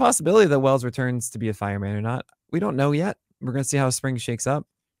there's a possibility that Wells returns to be a fireman or not. We don't know yet. We're gonna see how spring shakes up.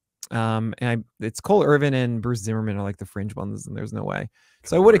 It's Cole Irvin and Bruce Zimmerman are like the fringe ones, and there's no way.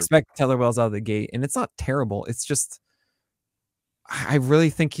 So I would expect Tyler Wells out of the gate, and it's not terrible. It's just. I really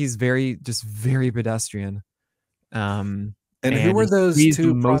think he's very pedestrian. And who were those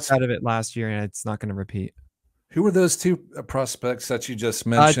 2 most out of it last year, and it's not going to repeat. Who were those 2 prospects that you just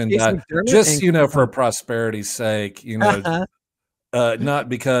mentioned? Just for prosperity's sake, not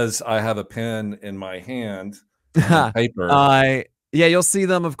because I have a pen in my hand, paper. Yeah, you'll see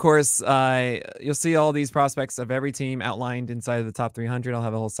them, of course. You'll see all these prospects of every team outlined inside of the top 300. I'll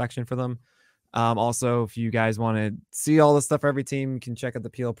have a whole section for them. Also, if you guys want to see all the stuff for every team, you can check out the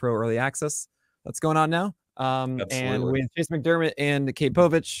PL Pro Early Access that's going on now. And with Chase McDermott and Cade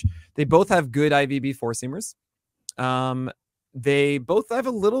Povich, they both have good IVB 4-seamers. They both have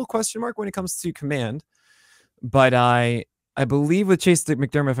a little question mark when it comes to command, but I believe with Chase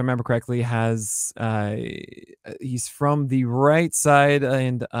McDermott, if I remember correctly, has he's from the right side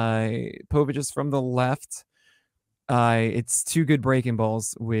and Povich is from the left. It's two good breaking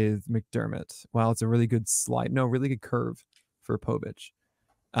balls with McDermott. While it's a really good slide, no, really good curve for Povich.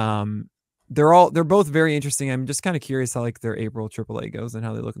 They're both very interesting. I'm just kind of curious how like their April AAA goes and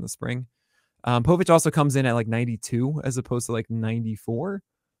how they look in the spring. Povich also comes in at like 92 as opposed to like 94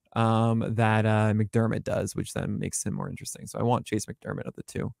 that McDermott does, which then makes him more interesting. So I want Chase McDermott of the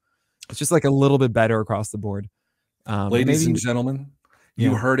two. It's just like a little bit better across the board. Ladies and gentlemen,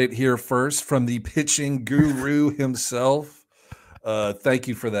 you Yeah. heard it here first from the pitching guru himself. Thank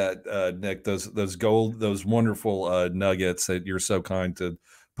you for that, Nick. Those wonderful nuggets that you're so kind to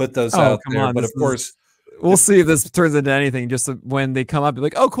put those out there. On, but of course, we'll see if this turns into anything. Just when they come up, be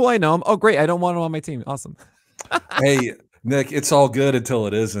like, "Oh, cool, I know him. Oh, great, I don't want him on my team. Awesome." Hey, Nick, it's all good until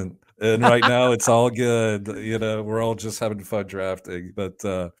it isn't. And right now, it's all good. You know, we're all just having fun drafting. But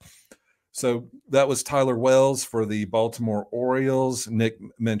so that was Tyler Wells for the Baltimore Orioles. Nick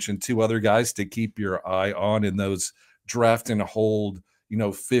mentioned two other guys to keep your eye on in those draft and hold,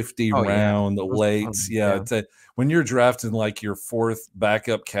 50 round lates. Yeah. When you're drafting like your fourth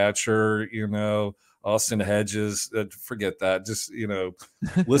backup catcher, Austin Hedges, forget that. Just,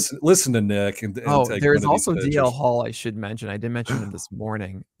 listen to Nick. And take there's also DL Hall I should mention. I did mention him this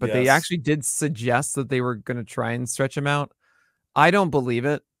morning, but they actually did suggest that they were going to try and stretch him out. I don't believe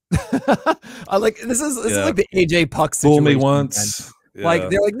it. This is like the AJ Puck situation. Fool me once. Yeah. Like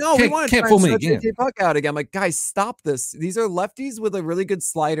they're like, no, we want to fool me again. AJ Puck out again. I'm like, guys, stop this. These are lefties with a really good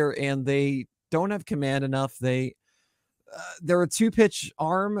slider, and they don't have command enough. They're a 2-pitch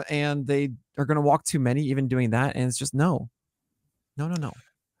arm, and they are going to walk too many, even doing that. And it's just no. And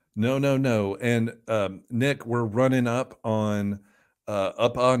Nick, we're running up on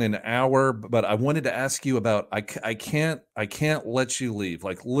an hour, but I wanted to ask you about I can't let you leave.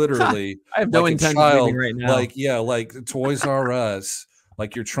 Like literally, I have no intention of leaving right now. Like Toys R Us,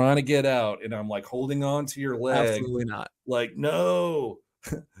 like you're trying to get out, and I'm like holding on to your leg. Absolutely not. Like no.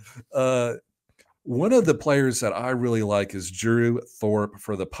 One of the players that I really like is Drew Thorpe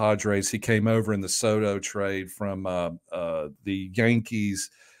for the Padres. He came over in the Soto trade from the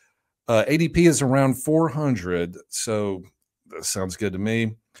Yankees. ADP is around 400, so that sounds good to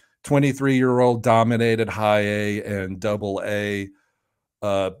me. 23-year-old, dominated high A and double A.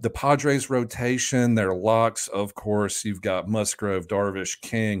 The Padres rotation, their locks, of course, you've got Musgrove, Darvish,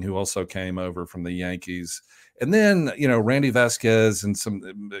 King, who also came over from the Yankees. And then, Randy Vasquez and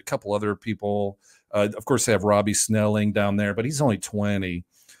a couple other people. Of course, they have Robbie Snelling down there, but he's only 20.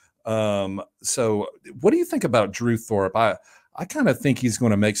 So what do you think about Drew Thorpe? I kind of think he's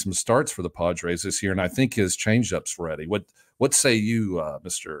going to make some starts for the Padres this year, and I think his changeup's ready. What say you,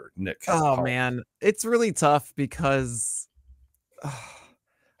 Mr. Nick? Oh, man, it's really tough because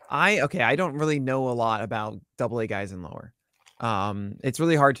I don't really know a lot about AA guys and lower. It's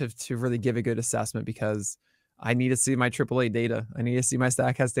really hard to really give a good assessment because I need to see my AAA data. I need to see my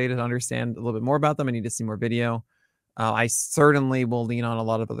StatCast data to understand a little bit more about them. I need to see more video. I certainly will lean on a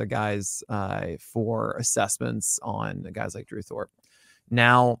lot of other guys for assessments on guys like Drew Thorpe.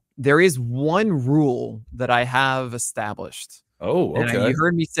 Now, there is one rule that I have established. Oh, okay. And you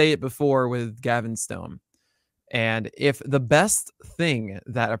heard me say it before with Gavin Stone. And if the best thing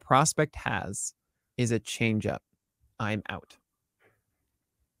that a prospect is a changeup, I'm out.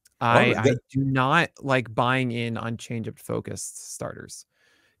 I do not like buying in on changeup focused starters.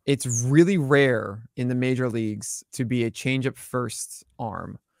 It's really rare in the major leagues to be a changeup first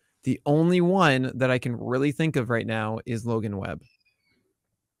arm. The only one that I can really think of right now is Logan Webb.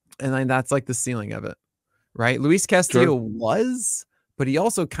 And then that's like the ceiling of it, right? Luis Castillo was, but he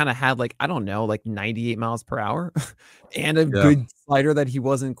also kind of had like 98 miles per hour and a good slider that he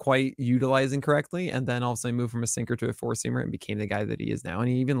wasn't quite utilizing correctly. And then also moved from a sinker to a four-seamer and became the guy that he is now. And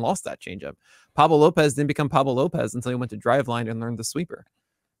he even lost that changeup. Pablo Lopez didn't become Pablo Lopez until he went to driveline and learned the sweeper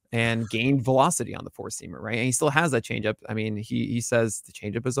and gained velocity on the four-seamer, right? And he still has that changeup. I mean, he says the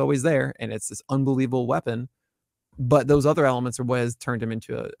changeup is always there, and it's this unbelievable weapon. But those other elements are what has turned him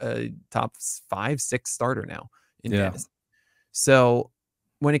into a top 5-6 starter now in fantasy. So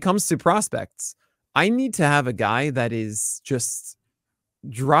when it comes to prospects, I need to have a guy that is just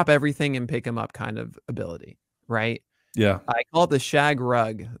drop everything and pick him up kind of ability, right? Yeah. I call it the shag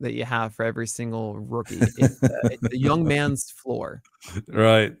rug that you have for every single rookie. It's the young man's floor.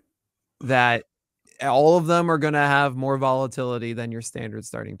 Right. That all of them are going to have more volatility than your standard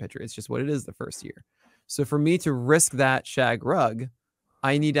starting pitcher. It's just what it is the first year. So for me to risk that shag rug,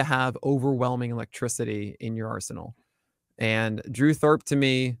 I need to have overwhelming electricity in your arsenal. And Drew Thorpe, to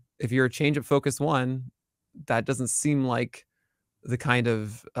me, if you're a changeup focused one, that doesn't seem like the kind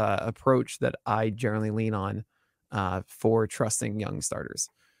of approach that I generally lean on for trusting young starters.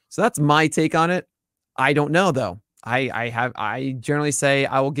 So that's my take on it. I don't know though. I generally say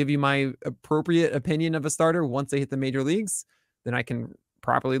I will give you my appropriate opinion of a starter once they hit the major leagues. Then I can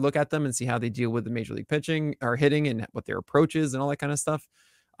properly look at them and see how they deal with the major league pitching or hitting and what their approach is and all that kind of stuff.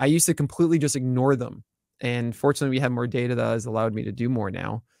 I used to completely just ignore them. And fortunately, we have more data that has allowed me to do more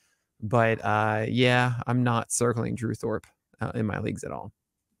now. But yeah, I'm not circling Drew Thorpe in my leagues at all.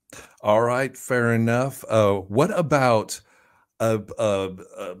 All right, fair enough. What about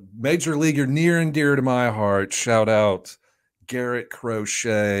a major leaguer near and dear to my heart? Shout out Garrett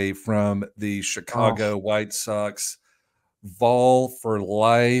Crochet from the Chicago White Sox. Vol for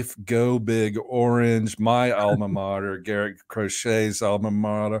life, go big orange, my alma mater, Garrett Crochet's alma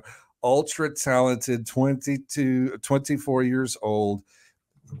mater, ultra talented, 24 years old.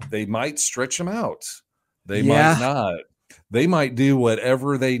 They might stretch him out. They might not. They might do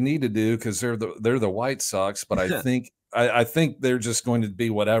whatever they need to do because they're the White Sox. But I think I think they're just going to be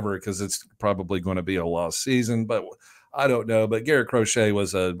whatever because it's probably going to be a lost season. But I don't know. But Garrett Crochet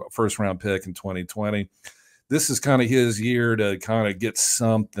was a first round pick in 2020. This is kind of his year to kind of get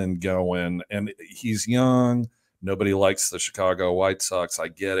something going. And he's young. Nobody likes the Chicago White Sox. I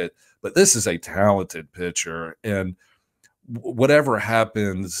get it. But this is a talented pitcher. And whatever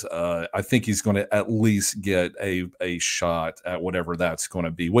happens, I think he's going to at least get a shot at whatever that's going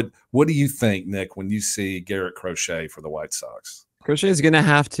to be. What do you think, Nick, when you see Garrett Crochet for the White Sox? Crochet is going to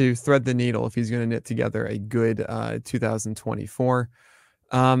have to thread the needle if he's going to knit together a good 2024.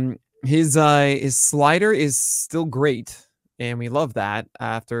 His slider is still great, and we love that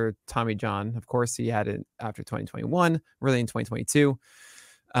after Tommy John. Of course, he had it after 2021, really in 2022.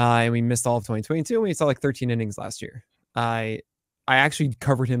 And we missed all of 2022, and we saw like 13 innings last year. I actually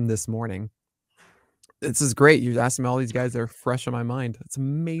covered him this morning. This is great. You asked me all these guys that are fresh on my mind. It's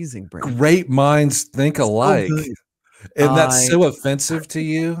amazing, Britton. Great minds think alike. So and that's so offensive to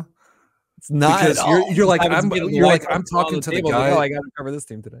you. It's not because you're like I'm talking to the guy. I got to cover this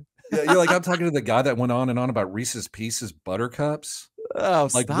team today. Yeah, you're like I'm talking to the guy that went on and on about Reese's Pieces buttercups. Oh,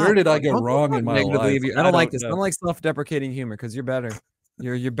 like stop. Where did I go wrong in my life? I don't like this. I don't like self-deprecating humor because you're better.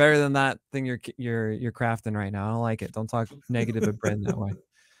 You're better than that thing you're crafting right now. I don't like it. Don't talk negative of Britton that way.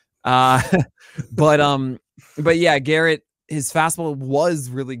 But yeah, Garrett, his fastball was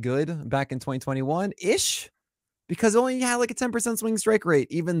really good back in 2021-ish because it only had like a 10% swing strike rate,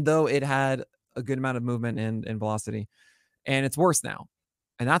 even though it had a good amount of movement and velocity. And it's worse now.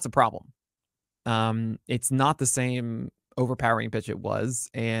 And that's a problem. It's not the same overpowering pitch it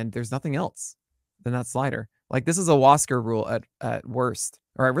was, and there's nothing else than that slider. Like, this is a Wasker rule at worst,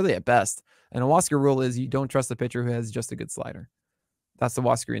 or really at best. And a Wasker rule is you don't trust a pitcher who has just a good slider. That's the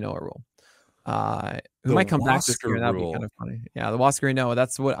Wasker-Noah rule. Who might come back this year, and that'd be kind of funny. Yeah, the Wasker-Noah.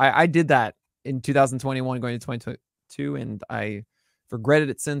 That's what I did that in 2021 going to 2022, and I regretted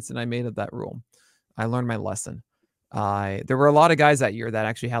it since, and I made up that rule. I learned my lesson. There were a lot of guys that year that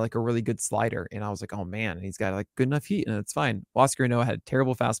actually had like a really good slider, and I was like, oh man, he's got like good enough heat, and it's fine. Wasker-Noah had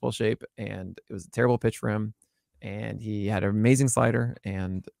terrible fastball shape, and it was a terrible pitch for him, and he had an amazing slider,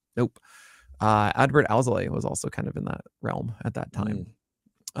 and nope. Adbert Alzolay was also kind of in that realm at that time.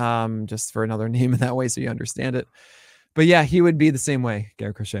 Just for another name in that way so you understand it. But yeah, he would be the same way,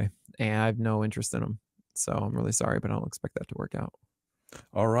 Garrett Crochet, and I have no interest in him. So I'm really sorry, but I don't expect that to work out.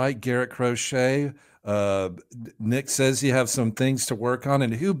 All right, Garrett Crochet. Nick says you have some things to work on,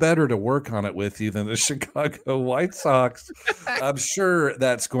 and who better to work on it with you than the Chicago White Sox? I'm sure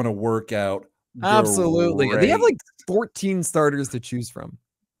that's going to work out. Absolutely. Great. They have like 14 starters to choose from.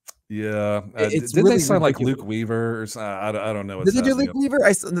 Yeah. Did really they sign like Luke Weaver? Or I don't know. Did they do Luke Weaver?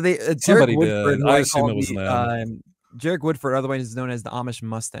 Somebody did. I assume it was them. Jarek Woodford, otherwise known as the Amish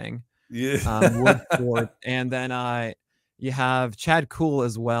Mustang. Yeah. Woodford. And then you have Chad Kuhl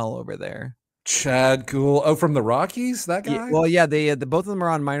as well over there. Chad Kuhl. Oh, from the Rockies? That guy? Yeah, well, yeah, both of them are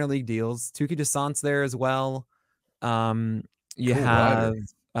on minor league deals. Tuki DeSant's there as well. You have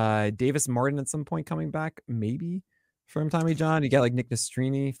Davis Martin at some point coming back, maybe, from Tommy John. You got like Nick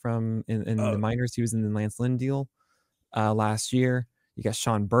Nastrini from in the minors. He was in the Lance Lynn deal last year. You got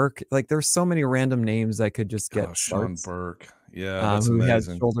Sean Burke. Like, there's so many random names that could just get Sean Burke. Yeah, that's who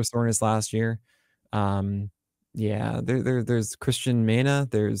amazing. had shoulder soreness last year. Yeah, there's Christian Mena.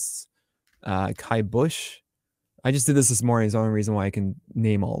 There's Kai Bush. I just did this morning. It's the only reason why I can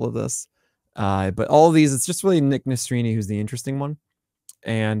name all of this. But all of these, it's just really Nick Nastrini who's the interesting one.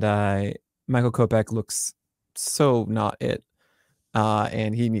 And Michael Kopech looks so not it.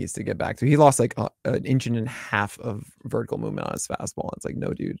 And he needs to get back to. He lost like an inch and a half of vertical movement on his fastball. It's like,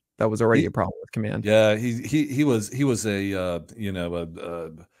 no, dude, that was already a problem with command. Yeah, he was a you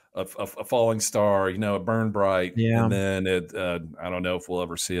know a falling star, you know, a burn bright, Yeah. and then it I don't know if we'll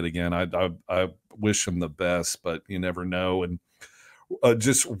ever see it again. I wish him the best, but you never know. And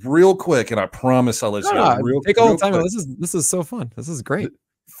just real quick, and I promise I'll let you go. No, take all Real the time. quick. This is so fun. This is great.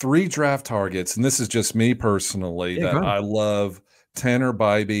 3 draft targets, and this is just me personally Yeah, go that ahead. I love: Tanner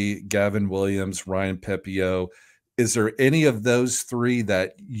Bybee, Gavin Williams, Ryan Pepio. Is there any of those 3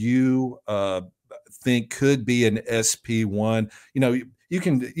 that you think could be an SP1? You know, you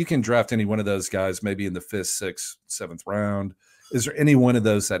can draft any one of those guys maybe in the 5th, 6th, 7th round. Is there any one of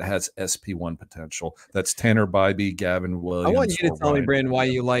those that has SP1 potential? That's Tanner Bybee, Gavin I want Williams, you to or tell me, Ryan Brandon, why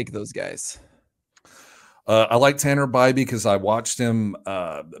Pepio. you like those guys. I like Tanner Bybee because I watched him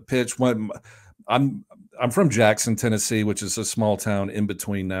pitch. When I'm from Jackson, Tennessee, which is a small town in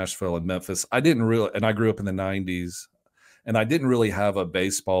between Nashville and Memphis. I grew up in the '90s, and I didn't really have a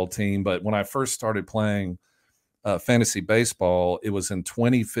baseball team. But when I first started playing fantasy baseball, it was in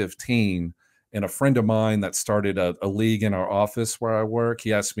 2015. And a friend of mine that started a league in our office where I work,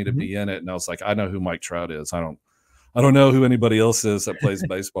 he asked me to Mhm. be in it, and I was like, I know who Mike Trout is. I don't know who anybody else is that plays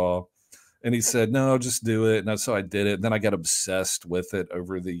baseball. And he said, no, just do it. And so I did it. And then I got obsessed with it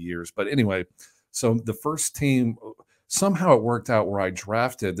over the years. But anyway, so the first team, somehow it worked out where I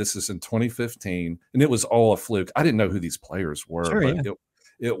drafted. This is in 2015, and it was all a fluke. I didn't know who these players were, Sure, but yeah.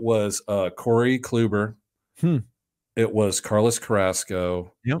 it was Corey Kluber. Hmm. It was Carlos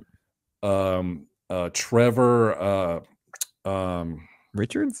Carrasco. Yep. Trevor.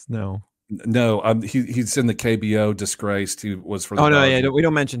 Richards? No. No, he's in the KBO disgraced. He was for the Oh no, yeah, Dodgers. we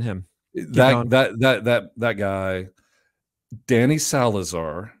don't mention him. Keep That going. that guy, Danny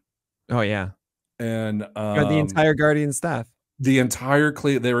Salazar, Oh yeah. and Got the entire Guardian staff. the entire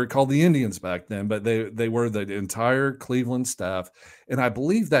they were called the Indians back then, but they were the entire Cleveland staff. And I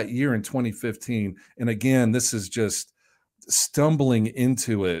believe that year in 2015, and again, this is just stumbling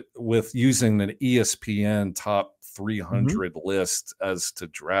into it with using an ESPN top Mhm. 300 list as to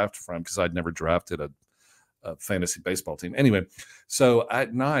draft from, because I'd never drafted a fantasy baseball team. Anyway, so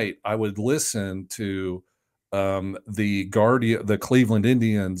at night I would listen to the Cleveland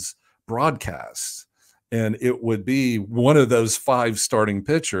Indians broadcasts, and it would be one of those 5 starting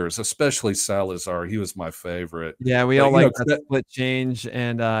pitchers, especially Salazar. He was my favorite. Yeah, we all But you like know, that split change,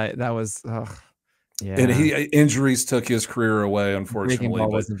 and that was and yeah. he injuries took his career away, Breaking unfortunately. ball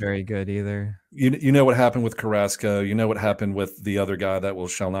But wasn't very good either. you know what happened with Carrasco. You know what happened with the other guy that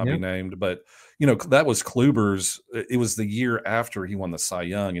shall not be Yep. named. But you know, that was Kluber's. It was the year after he won the Cy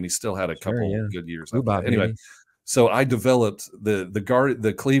Young, and he still had a Sure, couple yeah. good years after Booba, that. Anyway, baby. so I developed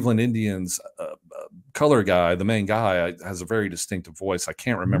the Cleveland Indians color guy. The main guy has a very distinctive voice. I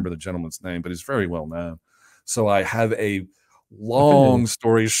can't Mhm. remember the gentleman's name, but he's very well known. So I have a Affinity. long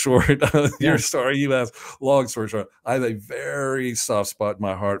story short. Yeah. Your story you asked. Long story short, I have a very soft spot in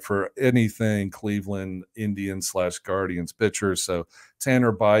my heart for anything Cleveland Indians / Guardians pitchers. So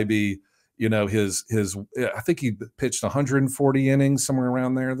Tanner Bybee, you know, his I think he pitched 140 innings somewhere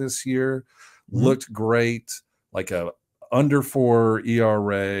around there this year. Mhm. Looked great, like a under 4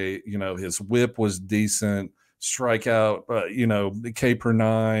 ERA. You know, his whip was decent. Strikeout, you know, the K per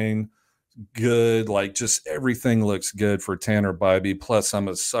 9, good. Like, just everything looks good for Tanner Bybee. Plus, I'm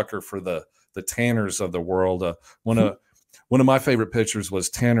a sucker for the Tanners of the world. One of my favorite pitchers was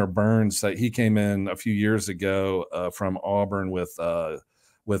Tanner Burns. That he came in a few years ago from Auburn with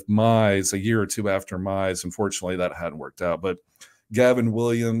Mize, a year or two after Mize. Unfortunately, that hadn't worked out. But Gavin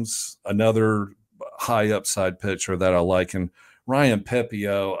Williams, another high upside pitcher that I like, and Ryan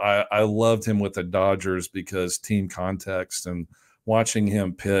Pepio, I loved him with the Dodgers because team context and watching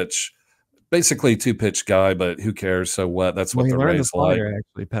him pitch. Basically 2-pitch guy, but who cares? So what? That's Well, what he the learned the Rays like. slider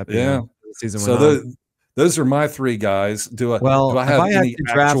actually, Pepio, Yeah. as the season So went on. those are my 3 guys. Do Well, I if have I had any to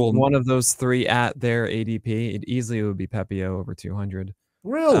draft actual? one of those 3 at their ADP, it easily would be Pepio over 200.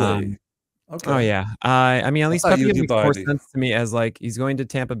 Really? Um, oh, Okay. yeah. I mean, at I least thought Pepio you'd do makes more Bybee. sense to me as, like, he's going to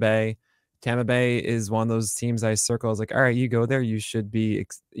Tampa Bay. Tampa Bay is one of those teams I circle. I was like, "Alright, you go there, you should be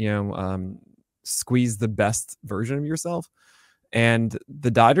squeeze the best version of yourself." And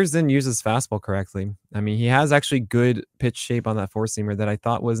the Dodgers didn't use his fastball correctly. I mean, he has actually good pitch shape on that four-seamer that I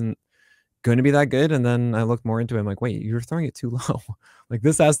thought wasn't gonna be that good, and then I looked more into it, I'm like, "Wait, you're throwing it too low." Like,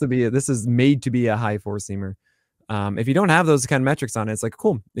 this is made to be a high four-seamer. If you don't have those kind of metrics on it, it's like,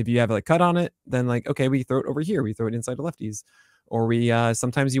 cool. If you have, like, cut on it, then, like, okay, we throw it over here. We throw it inside the lefties. Or we,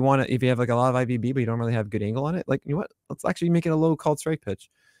 sometimes you wanna if you have, like, a lot of IVB, but you don't really have good angle on it, like, you know what? Let's actually make it a low called strike pitch.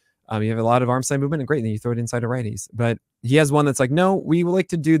 You have a lot of arm side movement, and great, then you throw it inside of righties. But he has one that's like, no, we like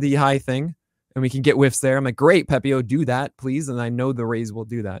to do the high thing, and we can get whiffs there. I'm like, great, Pepio, do that, please. And I know the Rays will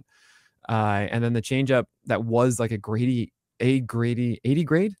do that. And then the changeup that was like a 80 grade.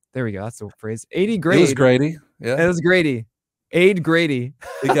 There we go. That's the phrase. 80 grade. It was Grady. Yeah. It was Grady. Aid Grady.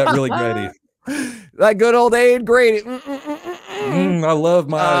 It got really Grady. That good old Aid Grady. I love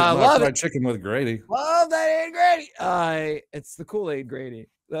my fried chicken with Grady. Love that Aid Grady. It's the Kool-Aid Grady.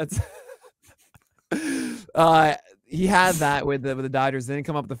 That's he had that with the Dodgers. Didn't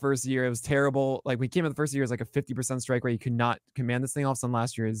come up the first year. It was terrible. Like, we came up the first year, it was like a 50% strike rate. You could not command this thing off. Some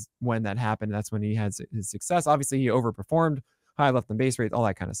last year is when that happened. That's when he had his success. Obviously, he overperformed, high left on base rate, all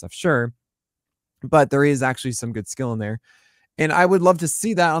that kind of stuff. Sure. But there is actually some good skill in there. And I would love to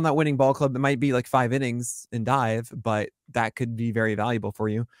see that on that winning ball club. It might be like 5 innings in dive, but that could be very valuable for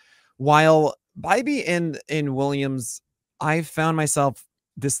you. While Bybee and Williams, I've found myself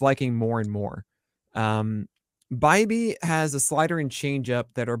disliking more and more. Bybee has a slider and changeup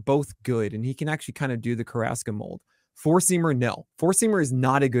that are both good, and he can actually kind of do the Carrasco mold. Four-seamer, no. Four-seamer is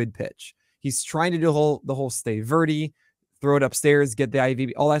not a good pitch. He's trying to do the whole stay verti, throw it upstairs, get the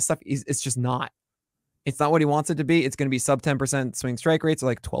IVB, all that stuff. It's just not. It's not what he wants it to be. It's going to be sub 10% swing strike rates, or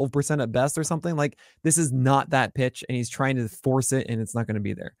like 12% at best or something. Like, this is not that pitch, and he's trying to force it, and it's not going to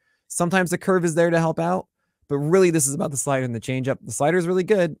be there. Sometimes the curve is there to help out, but really this is about the slider and the changeup. The slider is really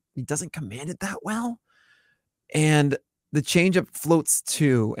good. He doesn't command it that well. And the changeup floats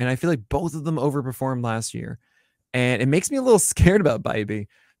too. And I feel like both of them overperformed last year. And it makes me a little scared about Bybee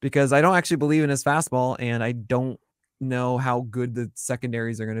because I don't actually believe in his fastball, and I don't know how good the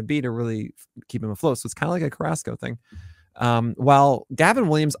secondaries are going to be to really keep him afloat. So it's kind of like a Carrasco thing. While Gavin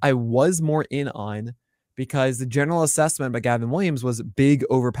Williams, I was more in on, because the general assessment by Gavin Williams was big,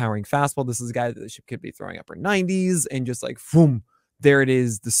 overpowering fastball. This is a guy that could be throwing upper 90s and just like, boom, there it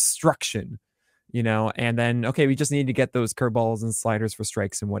is, destruction, you know? And then, okay, we just need to get those curveballs and sliders for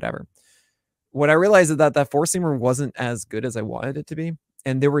strikes and whatever. What I realized is that four-seamer wasn't as good as I wanted it to be.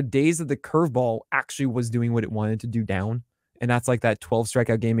 And there were days that the curveball actually was doing what it wanted to do down. And that's like that 12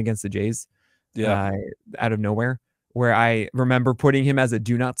 strikeout game against the Jays. Yeah. Out of nowhere, where I remember putting him as a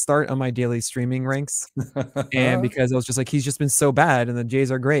do not start on my daily streaming ranks. And because I was just like, he's just been so bad and the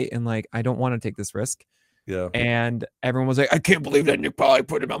Jays are great. And like, I don't want to take this risk. Yeah. And everyone was like, I can't believe that Nick Pollack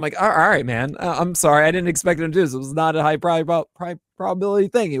put him. I'm like, all right, man. I'm sorry. I didn't expect him to do this. It was not a high probability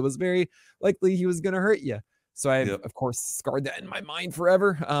thing. It was very likely he was going to hurt you. So I, of course, scarred that in my mind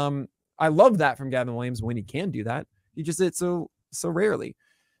forever. I love that from Gavin Williams when he can do that. He just did it so rarely.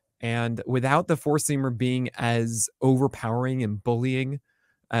 And without the four-seamer being as overpowering and bullying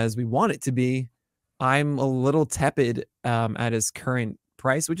as we want it to be, I'm a little tepid at his current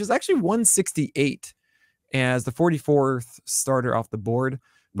price, which is actually 168 as the 44th starter off the board.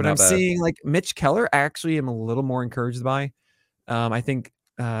 But I'm seeing like Mitch Keller, actually am a little more encouraged by. I think,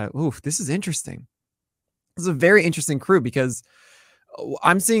 this is interesting. This is a very interesting crew, because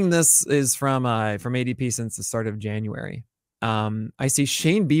I'm seeing this is from ADP since the start of January. I see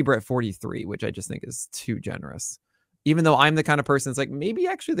Shane Bieber at 43, which I just think is too generous. Even though I'm the kind of person that's like, maybe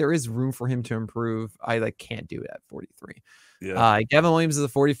actually there is room for him to improve, I like can't do it at 43. Yeah. Gavin Williams is a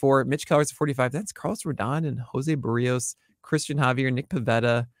 44. Mitch Keller's a 45. That's Carlos Rodon and Jose Barrios, Christian Javier, Nick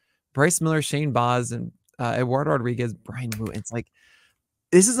Pivetta, Bryce Miller, Shane Baz, and Eduardo Rodriguez, Brian Wu. It's like,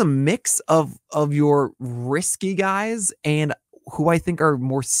 this is a mix of your risky guys and who I think are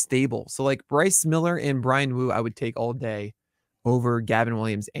more stable. So like Bryce Miller and Brian Wu, I would take all day over Gavin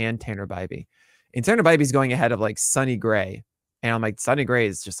Williams and Tanner Bybee. And Tanner Bybee's going ahead of like Sonny Gray. And I'm like, Sonny Gray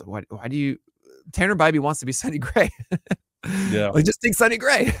is just, why do you, Tanner Bybee wants to be Sonny Gray. Yeah. Like, just take Sonny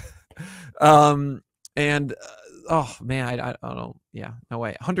Gray. Oh man, I don't know. Yeah, no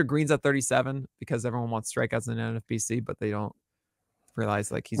way. Hunter Green's at 37 because everyone wants strikeouts in NFBC, but they don't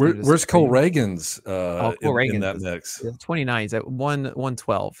realize like where's Cole Reagan's in that mix. 29. He's at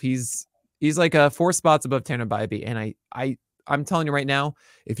 112. He's like 4 spots above Tanner Bybee. And I'm telling you right now,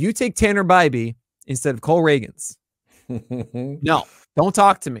 if you take Tanner Bybee instead of Cole Reagans, no, don't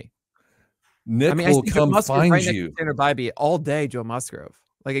talk to me. Nick will come find right you. Tanner Bybee all day, Joe Musgrove.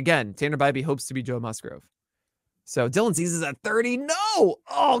 Like, again, Tanner Bybee hopes to be Joe Musgrove. So Dylan Cease is at 30. No.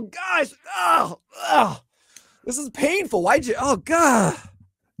 Oh gosh. Oh. This is painful. Why'd you? Oh God.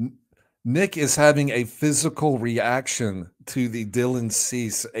 Nick is having a physical reaction to the Dylan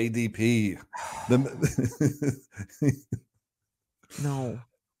Cease ADP.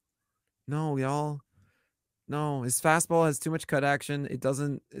 No, y'all. No, his fastball has too much cut action.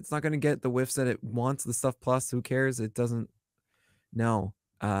 It's not going to get the whiffs that it wants. The stuff plus, who cares? It doesn't. No,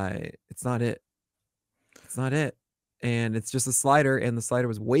 it's not it. It's not it. and it's just a slider, and the slider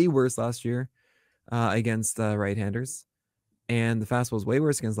was way worse last year against right-handers, and the fastball was way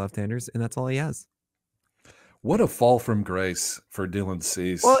worse against left-handers, and that's all he has. What a fall from grace for Dylan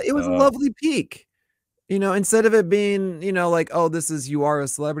Cease. Well, it was a lovely peak. You know, instead of it being, you know, like, oh, you are a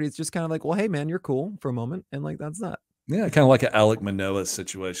celebrity, it's just kind of like, well, hey, man, you're cool for a moment. And like, that's that. Yeah, kind of like an Alek Manoah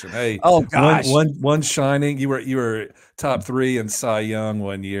situation. Hey, oh gosh, one shining. You were top 3 in Cy Young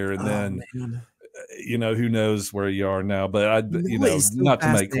one year, and then man. You know, who knows where you are now. But you know, not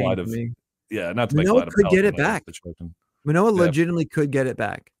to make light of Manoah could get it back. Manoah legitimately could get it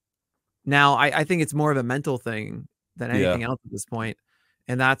back. Now, I think it's more of a mental thing than anything else at this point.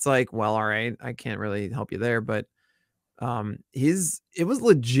 And that's like, well, all right, I can't really help you there, but it was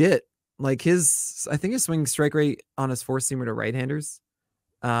legit. Like I think his swing strike rate on his 4-seamer to right-handers.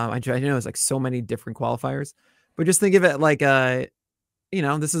 I know it's like so many different qualifiers, but just think of it like you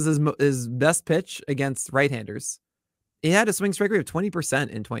know, this is his best pitch against right-handers. He had a swing strike rate of 20%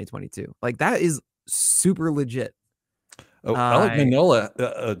 in 2022. Like that is super legit. Oh,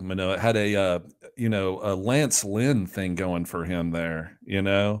 Alek Manoah had a you know, a Lance Lynn thing going for him there. You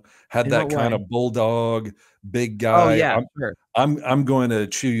know, had that kind of bulldog, big guy. Oh yeah, sure. I'm going to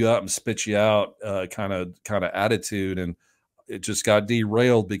chew you up and spit you out kind of attitude, and it just got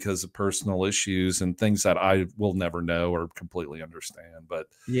derailed because of personal issues and things that I will never know or completely understand. But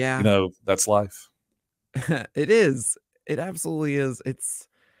yeah, you know, that's life. It is. It absolutely is.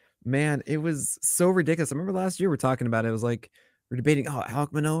 Man, it was so ridiculous. I remember last year we're talking about it. It was like we're debating,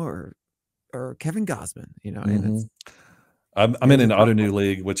 Alek Manoah or Kevin Gausman, you know. And it's I'm in an auto new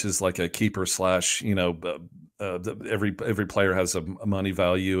league, which is like a keeper / you know, every player has a money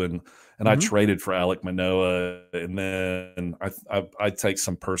value, and I traded for Alek Manoah, and then I take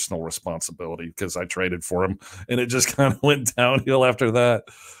some personal responsibility because I traded for him, and it just kind of went downhill after that.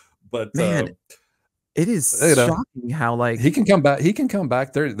 But man, it is shocking how like he can come back. He can come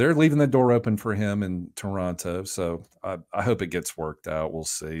back. They're leaving the door open for him in Toronto. So I hope it gets worked out. We'll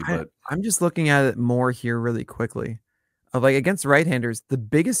see. But I'm just looking at it more here really quickly. Like against right-handers, the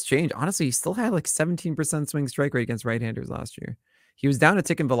biggest change, honestly, he still had like 17% swing strike rate against right-handers last year. He was down a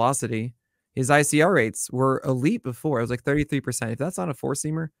tick in velocity. His ICR rates were elite before. It was like 33%. If that's on a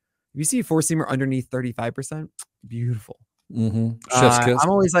 4-seamer, if you see a 4-seamer underneath 35%, beautiful. I'm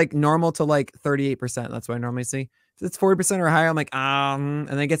always like normal to like 38%. That's what I normally see. If it's 40% or higher, I'm like, and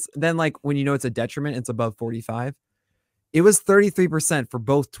then like when you know it's a detriment, it's above 45. It was 33% for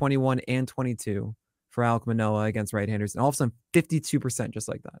both 21 and 22 for Alek Manoah against right-handers, and all of a sudden 52% just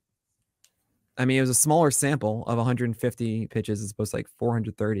like that. I mean, it was a smaller sample of 150 pitches as opposed to like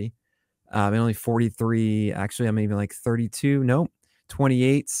 430. And only 43. Actually, I'm even like 32. Nope,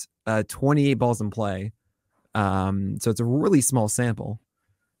 28. 28 balls in play. So it's a really small sample.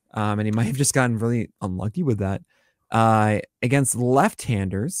 And he might have just gotten really unlucky with that. Against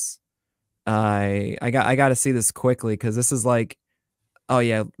left-handers, I got to see this quickly because this is like, oh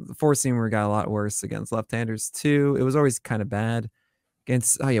yeah, the 4-seamer got a lot worse against left-handers too. It was always kind of bad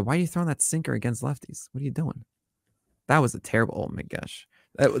against. Oh yeah, why are you throwing that sinker against lefties? What are you doing? That was a terrible. Oh my gosh,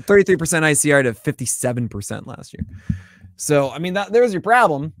 33% ICR to 57% last year. So I mean, there's your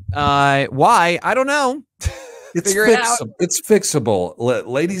problem. Why? I don't know. It's fixable. It's fixable,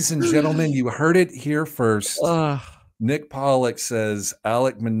 ladies and gentlemen. You heard it here first. Nick Pollack says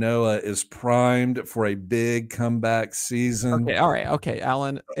Alek Manoah is primed for a big comeback season. Okay, all right, okay,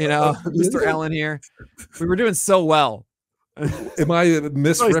 Alan. You know, Mr. Allen here. We were doing so well. Am I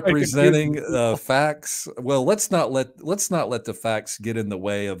misrepresenting facts? Well, let's not let the facts get in the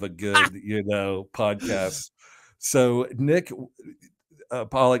way of a good, you know, podcast. So, Nick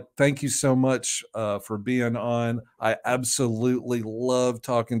Pollack, thank you so much for being on. I absolutely love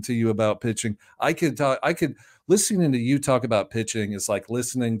talking to you about pitching. Listening to you talk about pitching is like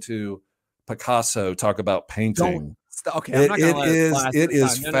listening to Picasso talk about painting. Okay, it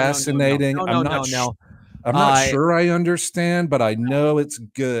is fascinating. I'm not sure I understand, but I know it's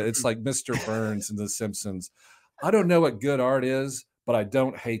good. It's like Mr. Burns in The Simpsons. I don't know what good art is, but I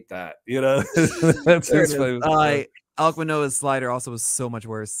don't hate that. You know, that's his favorite. Alek Manoah's slider also was so much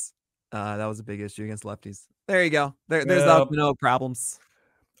worse. That was a big issue against lefties. There you go. There's the Alek Manoah problems.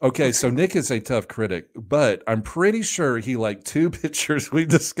 Okay, so Nick is a tough critic, but I'm pretty sure he liked 2 pitchers we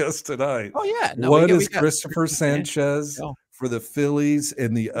discussed tonight. Oh yeah, one is Christopher Sanchez for the Phillies,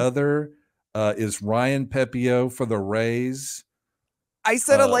 and the other is Ryan Pepio for the Rays. I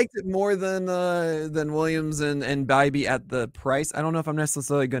said I liked it more than Williams and Bybee at the price. I don't know if I'm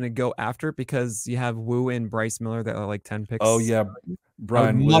necessarily going to go after it because you have Wu and Bryce Miller that are like 10 picks. Oh yeah,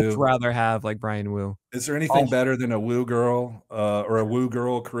 Brian Wu. Much rather have like Brian Wu. Is there anything better than a Wu girl or a Wu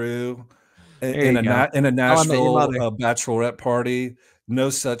girl crew? There you go. In a How I Met Your Nashville Mother. bachelorette party, no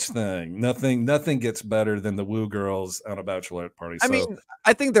such thing. Nothing gets better than the woo girls on a bachelorette party. I So mean,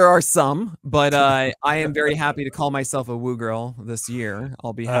 I think there are some, but I am very happy to call myself a woo girl this year.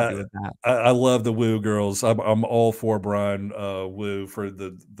 I'll be happy with that. I love the woo girls. I'm all for Brian Woo for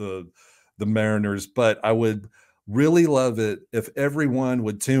the Mariners, but I would really love it if everyone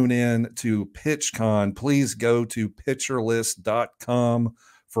would tune in to PitchCon. Please go to pitcherlist.com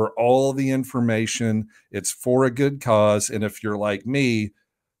for all the information. It's for a good cause. And if you're like me,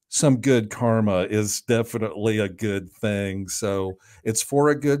 some good karma is definitely a good thing. So it's for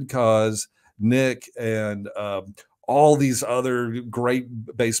a good cause. Nick and all these other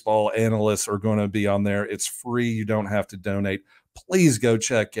great baseball analysts are going to be on there. It's free. You don't have to donate. Please go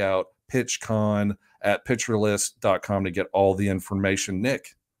check out PitchCon at pitcherlist.com to get all the information.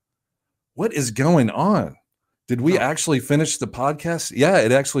 Nick, what is going on? Did we actually finish the podcast? Yeah,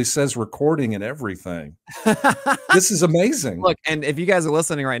 it actually says recording and everything. This is amazing. Look, and if you guys are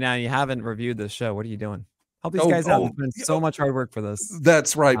listening right now and you haven't reviewed this show, what are you doing? Help these guys out. It's been so much hard work for this.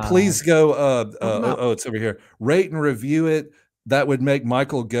 That's right. Please go. It's over here. Rate and review it. That would make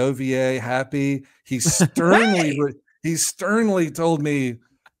Michael Govier happy. He sternly, he sternly told me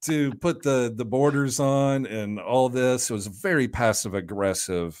to put the borders on and all this. It was a very passive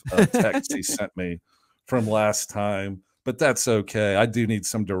aggressive text he sent me from last time, but that's okay. I do need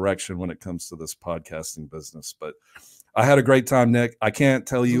some direction when it comes to this podcasting business, but I had a great time, Nick. I can't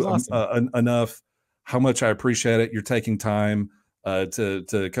tell you enough how much I appreciate it. You're taking time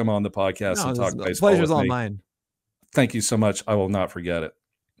to come on the podcast and talk baseball. Pleasure's all mine. Thank you so much. I will not forget it.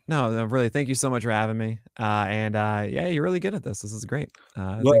 No, really. Thank you so much for having me. Yeah, you're really good at this. This is great.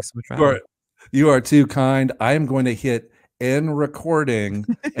 Thanks so much for having me. You are too kind. I am going to hit end recording,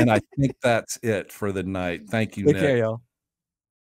 and I think that's it for the night. Thank you, Nick. Take care, y'all.